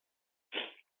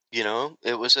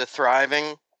 It was a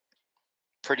thriving,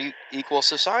 pretty equal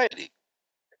society.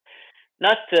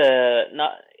 Not.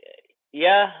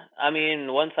 Yeah. I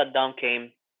mean, once Saddam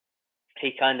came,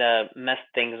 he kind of messed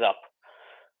things up.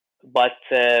 But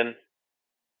the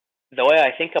way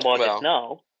I think about it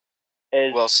now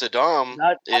is Saddam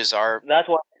is our. That's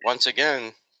what. Once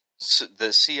again,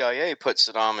 the CIA put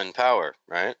Saddam in power,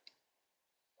 right?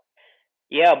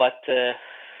 Yeah, but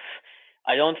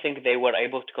I don't think they were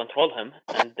able to control him,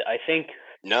 and I think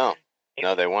no,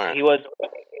 they weren't. He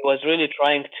was really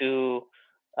trying to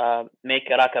make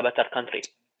Iraq a better country.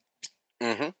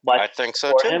 Mm-hmm. But I think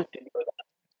so too.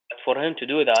 For him to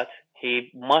do that,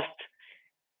 he must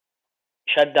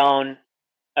shut down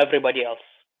everybody else.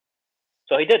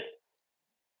 So he did,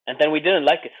 and then we didn't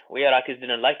like it. We Iraqis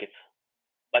didn't like it,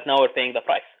 but now we're paying the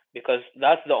price because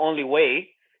that's the only way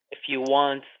if you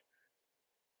want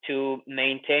to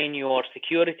maintain your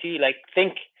security.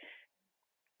 Think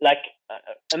like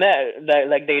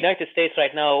the United States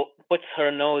right now puts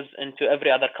her nose into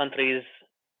every other country's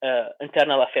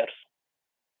internal affairs.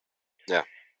 Yeah.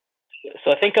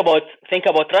 So think about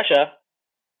Russia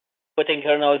putting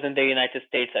her nose in the United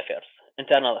States affairs,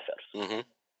 internal affairs. Mm-hmm.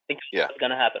 Think what's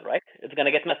gonna happen, right? It's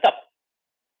gonna get messed up.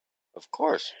 Of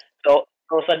course. So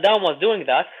Saddam was doing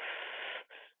that,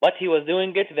 but he was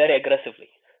doing it very aggressively,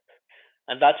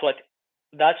 and that's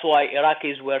why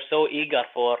Iraqis were so eager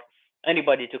for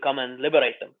anybody to come and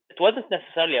liberate them. It wasn't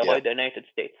necessarily about the United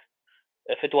States.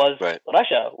 If it was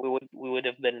Russia, we would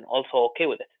have been also okay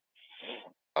with it.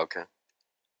 Okay.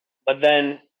 But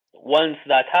then once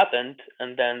that happened,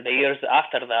 and then the years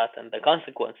after that, and the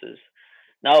consequences,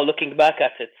 now looking back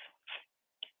at it,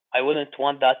 I wouldn't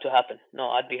want that to happen.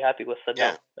 No, I'd be happy with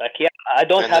Saddam. Yeah. I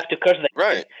don't have to curse them.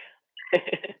 Right.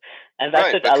 And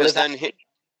that's it. Because then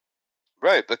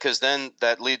right, because then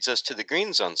that leads us to the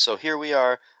green zone. So here we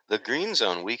are, the green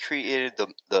zone. We created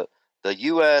the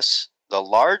U.S., the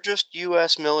largest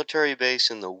U.S. military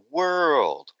base in the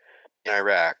world in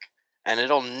Iraq, and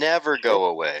it'll never go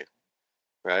away,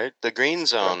 right? The green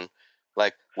zone,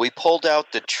 like we pulled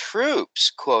out the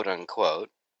troops, quote unquote,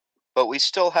 but we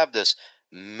still have this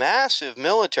massive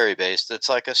military base that's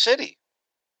like a city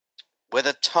with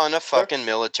a ton of fucking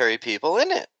military people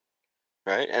in it.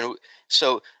 Right? And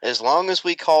so as long as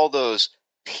we call those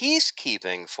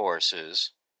peacekeeping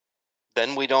forces,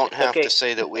 then we don't have to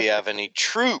say that we have any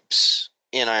troops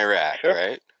in Iraq,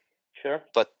 right? Sure.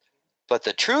 But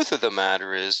the truth of the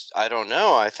matter is, I don't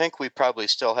know. I think we probably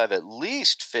still have at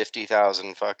least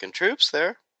 50,000 fucking troops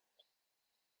there.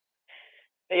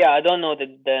 Yeah, I don't know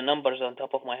the numbers on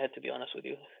top of my head, to be honest with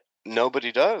you.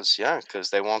 Nobody does, because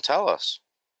they won't tell us.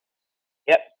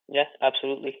 Yep, yeah,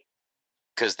 absolutely.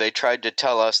 Because they tried to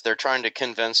tell us, they're trying to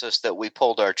convince us that we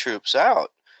pulled our troops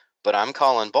out. But I'm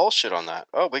calling bullshit on that.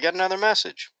 Oh, we got another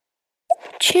message.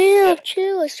 Chill,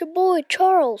 it's your boy,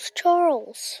 Charles.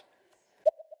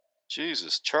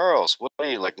 Jesus, Charles, what are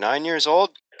you, like 9 years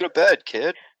old? Go to bed,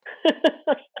 kid.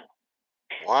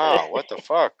 Wow, what the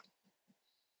fuck?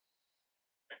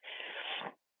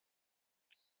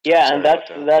 Yeah, sorry,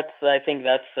 and that's I think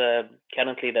that's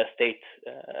currently the state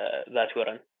that we're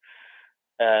in.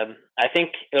 I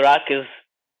think Iraq is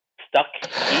stuck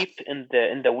deep in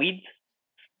the weeds,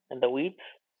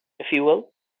 if you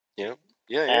will. Yeah.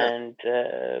 And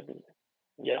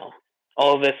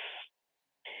all this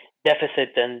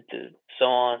deficit and so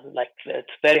on. Like it's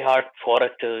very hard for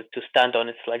it to stand on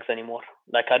its legs anymore.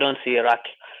 Like I don't see Iraq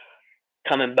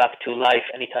coming back to life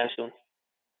anytime soon.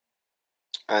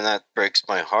 And that breaks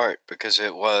my heart because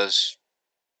it was.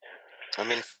 I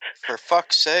mean, for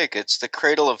fuck's sake, it's the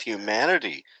cradle of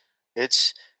humanity.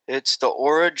 It's the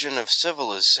origin of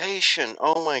civilization.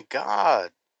 Oh my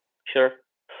God. Sure.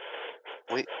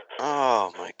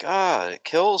 Oh my God, it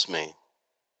kills me.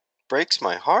 Breaks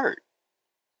my heart.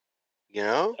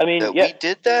 I mean, that we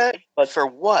did that for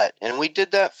what? And we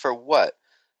did that for what?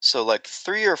 So like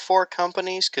 3 or 4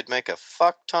 companies could make a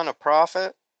fuck ton of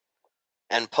profit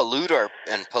and pollute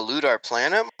our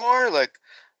planet more? Like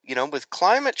with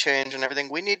climate change and everything,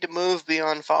 we need to move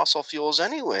beyond fossil fuels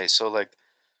anyway. So, like,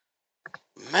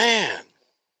 man.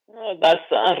 That's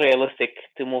unrealistic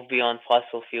to move beyond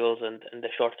fossil fuels in the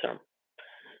short term.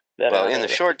 Very Well, in the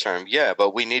unrealistic. short term, yeah,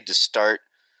 but we need to start.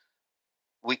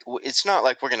 It's not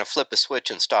like we're going to flip a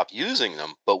switch and stop using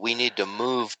them, but we need to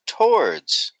move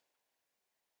towards,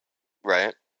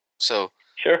 right? So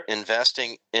Sure.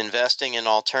 investing in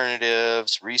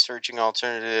alternatives, researching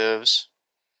alternatives,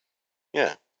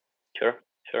 yeah, Sure.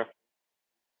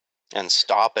 and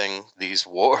stopping these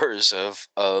wars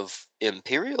of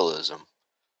imperialism.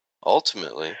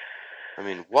 Ultimately, I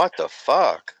mean, what the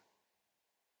fuck?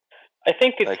 I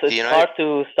think it's Like, it's hard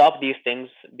to stop these things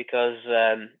because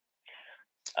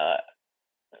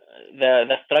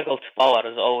the struggle to power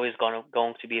is always going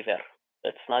to be there.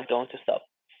 It's not going to stop.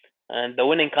 And the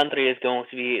winning country is going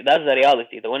to be, that's the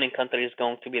reality. The winning country is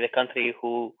going to be the country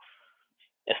who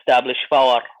establish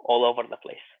power all over the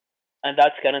place. And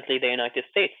that's currently the United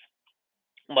States.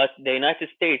 But the United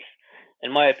States,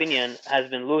 in my opinion, has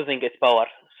been losing its power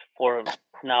for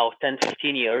now 10,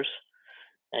 15 years.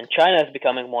 And China is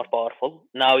becoming more powerful.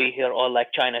 Now you hear all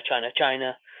like China.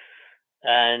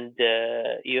 And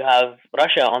you have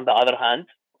Russia on the other hand,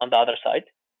 on the other side.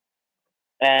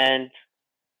 And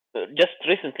just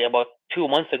recently, about 2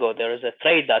 months ago, there is a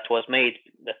trade that was made,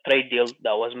 the trade deal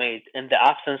that was made in the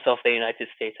absence of the United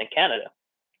States and Canada.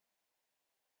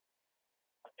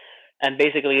 And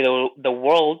basically, the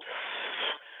world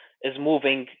is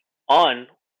moving on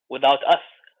without us.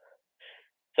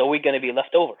 So we're going to be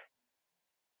left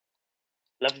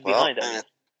behind.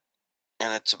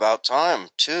 And it's about time,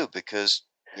 too, because,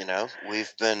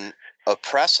 we've been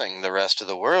oppressing the rest of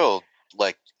the world,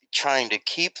 like trying to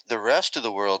keep the rest of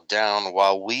the world down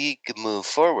while we move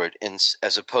forward,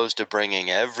 as opposed to bringing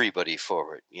everybody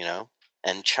forward,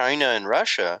 And China and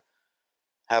Russia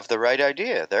have the right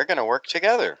idea. They're going to work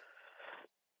together.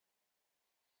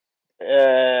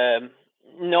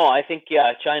 No, I think,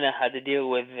 China had a deal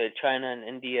with China and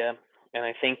India, and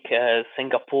I think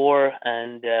Singapore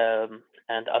and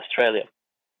Australia.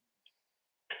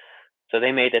 So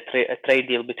they made a trade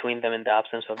deal between them in the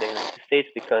absence of the United States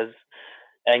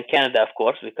and Canada, of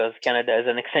course, because Canada is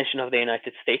an extension of the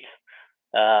United States.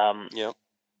 Yep.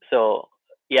 So,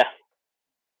 yeah.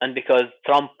 And because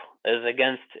Trump is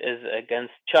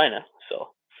against China.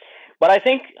 So, but I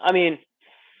think,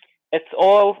 it's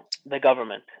all the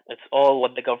government. It's all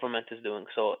what the government is doing.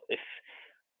 So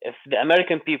if the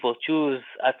American people choose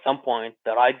at some point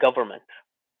the right government,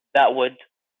 that would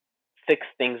fix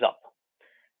things up.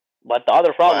 But the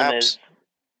other problem is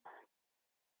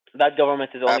that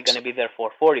government is only going to be there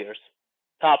for 4 years,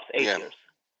 tops 8 years.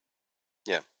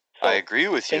 Yeah, so I agree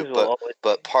with you.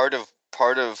 But part of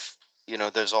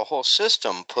there's a whole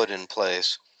system put in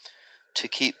place to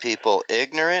keep people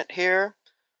ignorant here,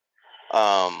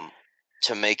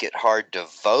 to make it hard to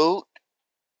vote.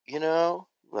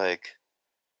 Like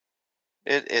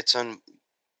it's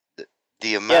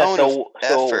the amount of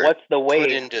effort. So what's the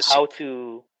way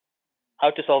how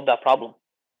to solve that problem?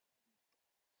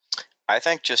 I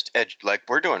think just like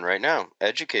we're doing right now,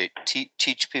 educate,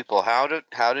 teach people how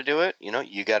to do it.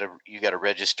 You got to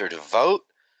register to vote.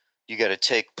 You got to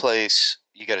take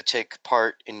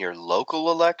part in your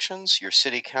local elections, your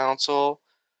city council,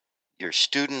 your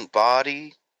student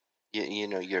body.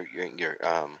 And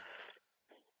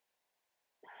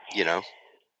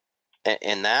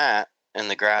that and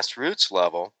the grassroots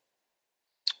level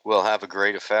will have a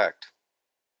great effect.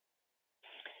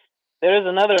 There is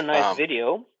another nice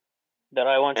video that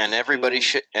I want. And everybody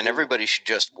should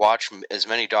just watch as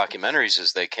many documentaries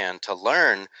as they can to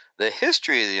learn the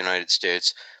history of the United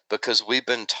States, because we've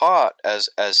been taught as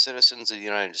citizens of the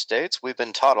United States, we've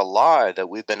been taught a lie that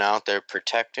we've been out there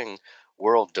protecting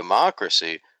world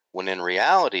democracy, when in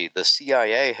reality the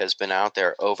CIA has been out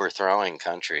there overthrowing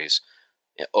countries,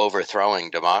 overthrowing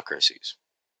democracies.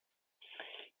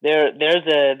 There's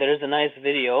a nice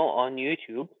video on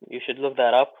YouTube. You should look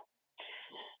that up.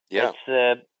 Yeah.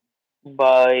 It's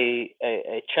by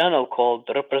a channel called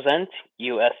Represent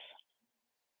US.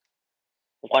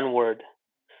 One word.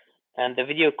 And the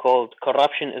video called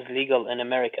Corruption is Legal in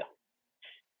America.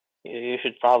 You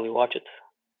should probably watch it.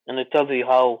 And it tells you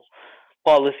how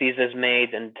policies is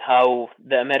made and how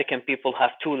the American people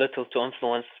have too little to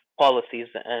influence policies,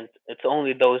 and it's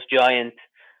only those giant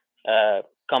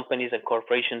companies and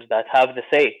corporations that have the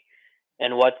say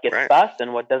in what gets passed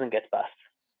and what doesn't get passed.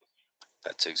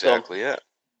 That's exactly it.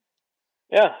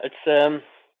 Yeah,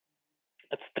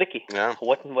 it's tricky. Yeah.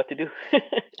 What to do?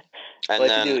 And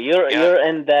then, to do? You're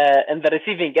in the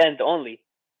receiving end only.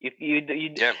 You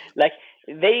like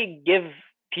they give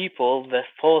people the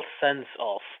false sense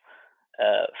of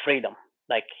freedom.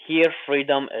 Like here,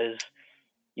 freedom is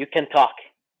you can talk,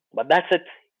 but that's it.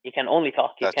 You can only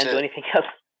talk. You That's can't do it. anything else.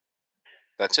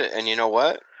 That's it. And you know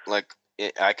what? Like,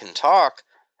 I can talk,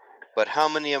 but how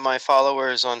many of my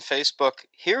followers on Facebook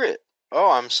hear it?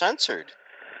 Oh, I'm censored,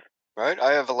 right?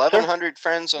 I have Sure. 1,100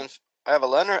 friends on. I have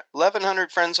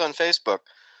 1,100 friends on Facebook,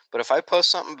 but if I post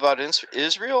something about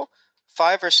Israel,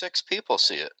 5 or 6 people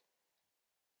see it.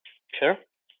 Sure.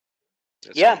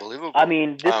 It's Yeah. I unbelievable.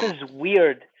 mean, this is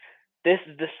weird.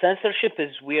 The censorship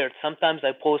is weird. Sometimes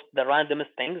I post the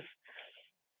randomest things,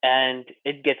 and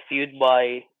it gets viewed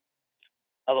by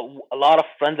a lot of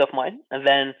friends of mine. And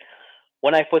then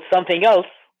when I put something else,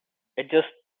 it just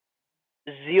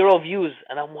 0 views,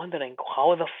 and I'm wondering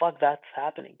how the fuck that's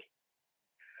happening.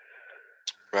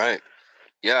 Right.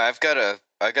 Yeah,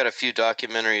 I got a few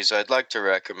documentaries I'd like to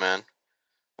recommend.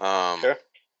 Sure.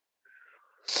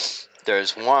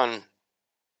 There's one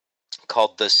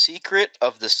called The Secret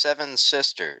of the Seven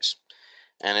Sisters,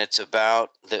 and it's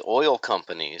about the oil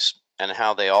companies and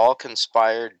how they all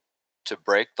conspired to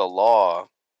break the law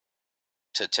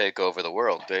to take over the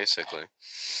world, basically.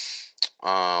 The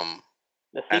And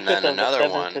Secret then of the another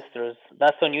Seven one. Sisters.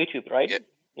 That's on YouTube, right? Yep.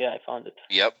 Yeah, I found it.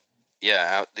 Yep.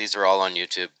 Yeah, these are all on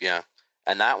YouTube. Yeah.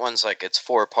 And that one's like, it's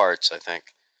 4 parts, I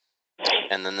think.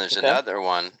 And then there's Okay. another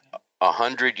one,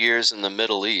 100 Years in the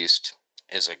Middle East,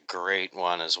 is a great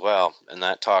one as well. And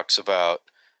that talks about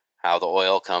how the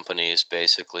oil companies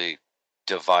basically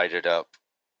divided up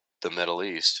the Middle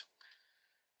East.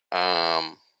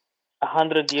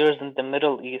 100 years in the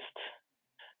Middle East.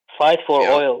 Fight for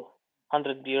Yep. oil.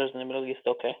 100 years in the Middle East.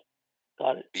 Okay.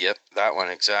 Got it. Yep, that one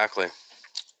exactly.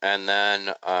 And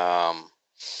then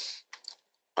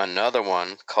another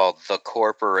one called The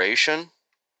Corporation.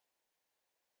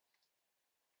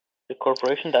 The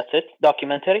Corporation, that's it?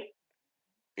 Documentary?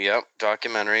 Yep,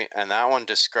 documentary. And that one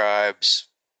describes,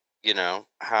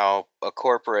 how a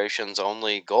corporation's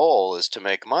only goal is to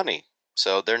make money.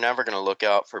 So they're never going to look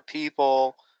out for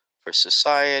people, for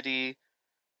society,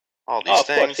 all these of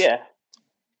things. course, yeah.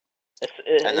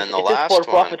 And then the it is last for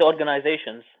profit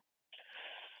organizations.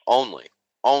 Only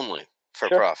for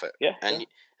Sure. profit. Yeah. And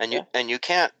you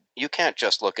can't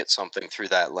just look at something through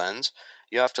that lens.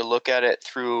 You have to look at it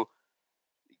through,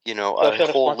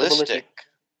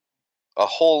 a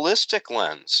holistic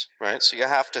lens, right? So you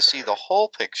have to see the whole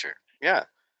picture. Yeah.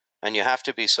 And you have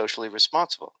to be socially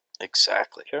responsible.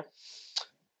 Exactly. Sure.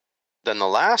 Then the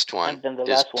last one And then the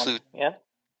last one. Yeah.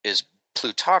 is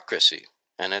plutocracy,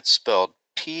 and it's spelled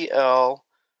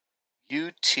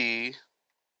PLUTOCRACY.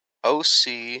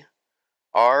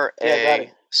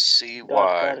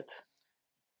 Got it.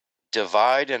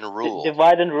 Divide and rule.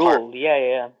 Divide and rule.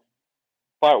 Yeah.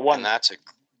 Part 1. And that's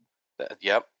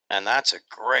a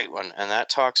great one. And that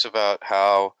talks about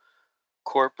how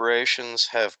corporations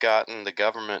have gotten the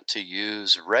government to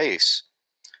use race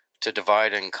to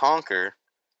divide and conquer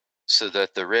so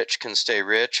that the rich can stay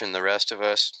rich and the rest of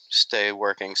us stay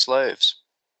working slaves.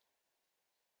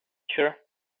 Sure.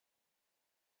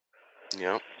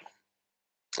 Yep.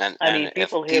 I mean,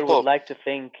 people here would like to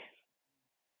think.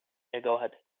 Yeah, go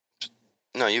ahead.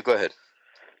 No, you go ahead.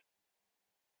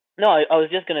 No, I was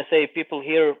just going to say people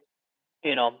here,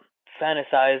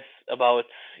 fantasize about,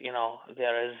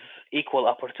 there is equal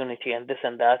opportunity and this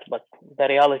and that, but the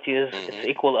reality is it's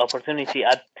equal opportunity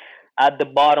at the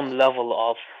bottom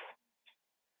level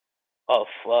of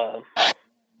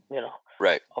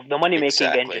right. of the money-making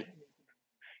engine.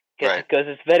 Right. Because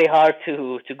it's very hard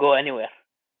to go anywhere.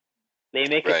 They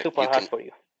make it super hard for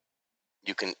you.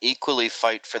 You can equally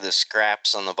fight for the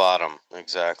scraps on the bottom.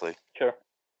 Exactly. Sure.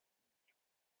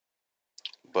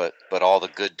 But all the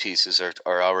good pieces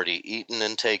are already eaten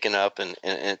and taken up, and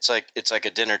it's like a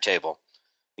dinner table,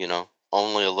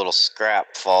 only a little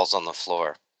scrap falls on the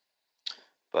floor.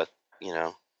 But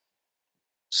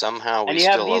somehow we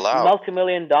still allow. And you have these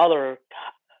multi-million-dollar,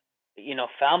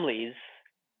 families,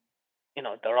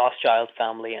 the Rothschild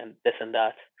family and this and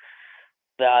that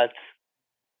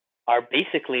are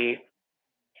basically,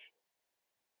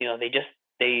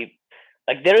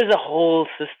 there is a whole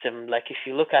system. Like if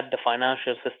you look at the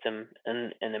financial system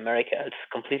in America, it's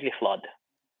completely flawed.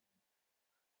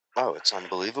 Oh, it's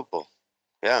unbelievable.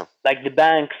 Yeah. Like the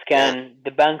banks get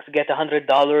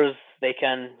 $100, they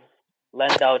can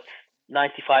lend out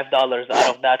 $95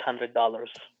 out of that $100.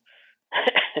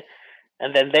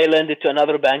 And then they lend it to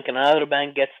another bank, and another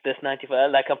bank gets this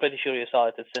 95. Like I'm pretty sure you saw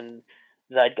it. It's in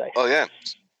Zeitgeist. Oh yeah,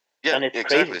 and it's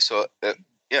exactly. Crazy. So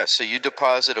so you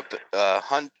deposit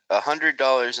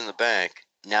 $100 in the bank.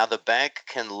 Now the bank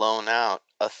can loan out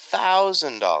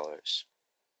 $1,000.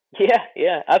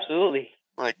 Yeah, absolutely.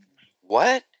 Like,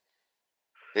 what?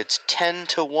 It's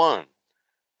 10-1.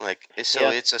 Like, so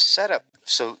Yeah. it's a setup.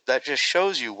 So that just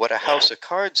shows you what a house of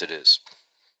cards it is.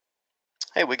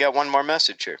 Hey, we got one more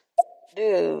message here.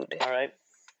 Dude, All right.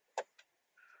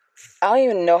 I don't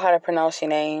even know how to pronounce your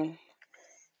name.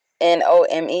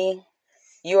 Nome.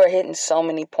 You are hitting so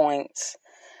many points.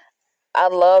 I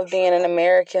love being an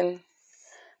American,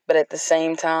 but at the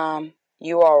same time,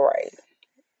 you are right.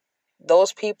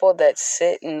 Those people that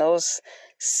sit in those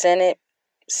Senate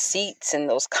seats and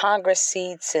those Congress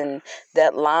seats and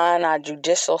that line our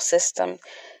judicial system,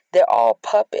 they're all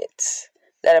puppets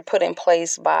that are put in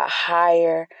place by a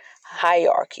higher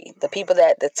hierarchy. The people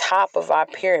that at the top of our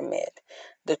pyramid.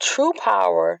 The true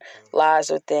power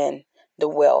lies within the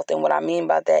wealth. And what I mean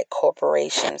by that,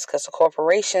 corporations, because the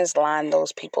corporations line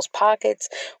those people's pockets,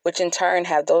 which in turn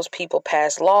have those people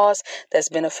pass laws that's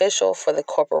beneficial for the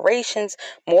corporations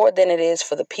more than it is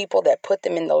for the people that put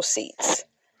them in those seats.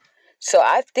 So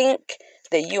I think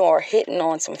that you are hitting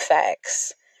on some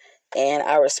facts. And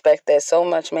I respect that so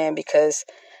much, man, because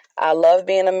I love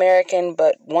being American,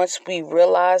 but once we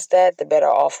realize that, the better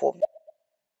off we'll be.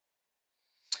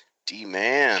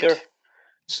 Demand. Sure.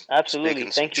 Absolutely.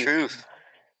 Speaking some Thank you. truth.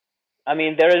 I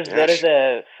mean, there is Yes.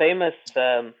 a famous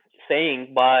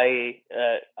saying by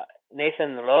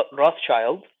Nathan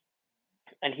Rothschild,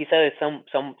 and he said it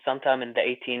sometime in the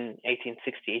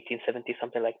 1860, 1870,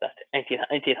 something like that,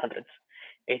 1800s,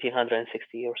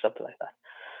 1860 or something like that.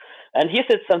 And he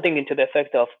said something into the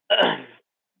effect of,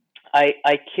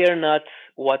 I care not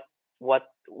what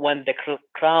when the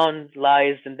crown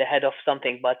lies in the head of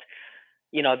something, but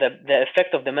the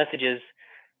effect of the message is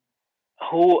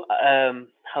who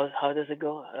how does it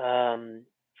go?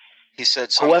 He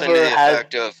said something to Whoever the has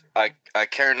effect of, I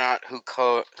care not who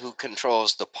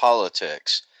controls the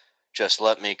politics, just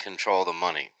let me control the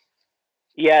money.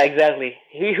 Yeah, exactly.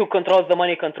 He who controls the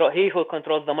money he who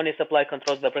controls the money supply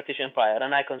controls the British Empire,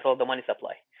 and I control the money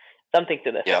supply. Something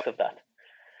to the effect of that.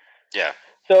 Yeah.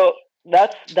 So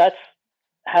that's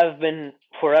have been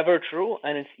forever true,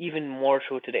 and it's even more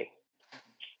true today.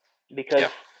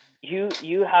 Because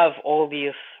you have all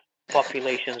these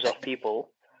populations of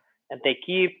people, and they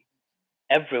keep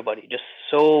everybody just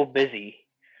so busy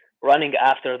running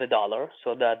after the dollar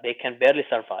so that they can barely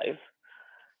survive.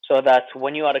 So that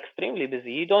when you are extremely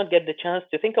busy, you don't get the chance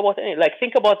to think about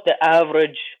think about the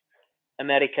average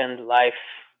American life,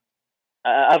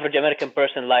 average American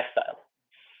person lifestyle.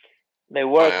 They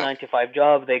work 9 to 5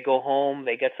 job, they go home,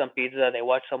 they get some pizza, they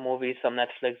watch some movies, some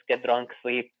Netflix, get drunk,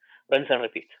 sleep, rinse and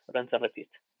repeat, rinse and repeat.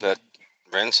 That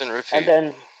rinse and repeat. And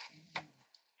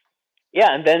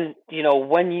then,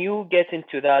 when you get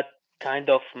into that kind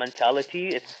of mentality,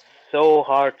 it's so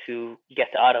hard to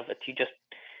get out of it. You just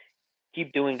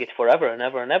keep doing it forever and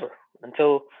ever and ever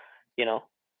until,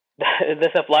 the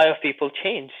supply of people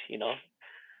change,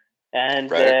 and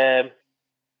right.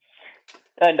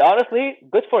 And honestly,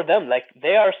 good for them. Like,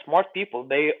 they are smart people.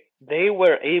 They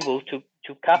were able to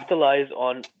capitalize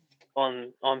on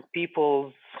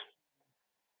people's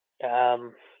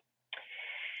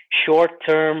short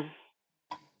term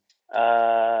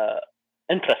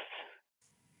interest.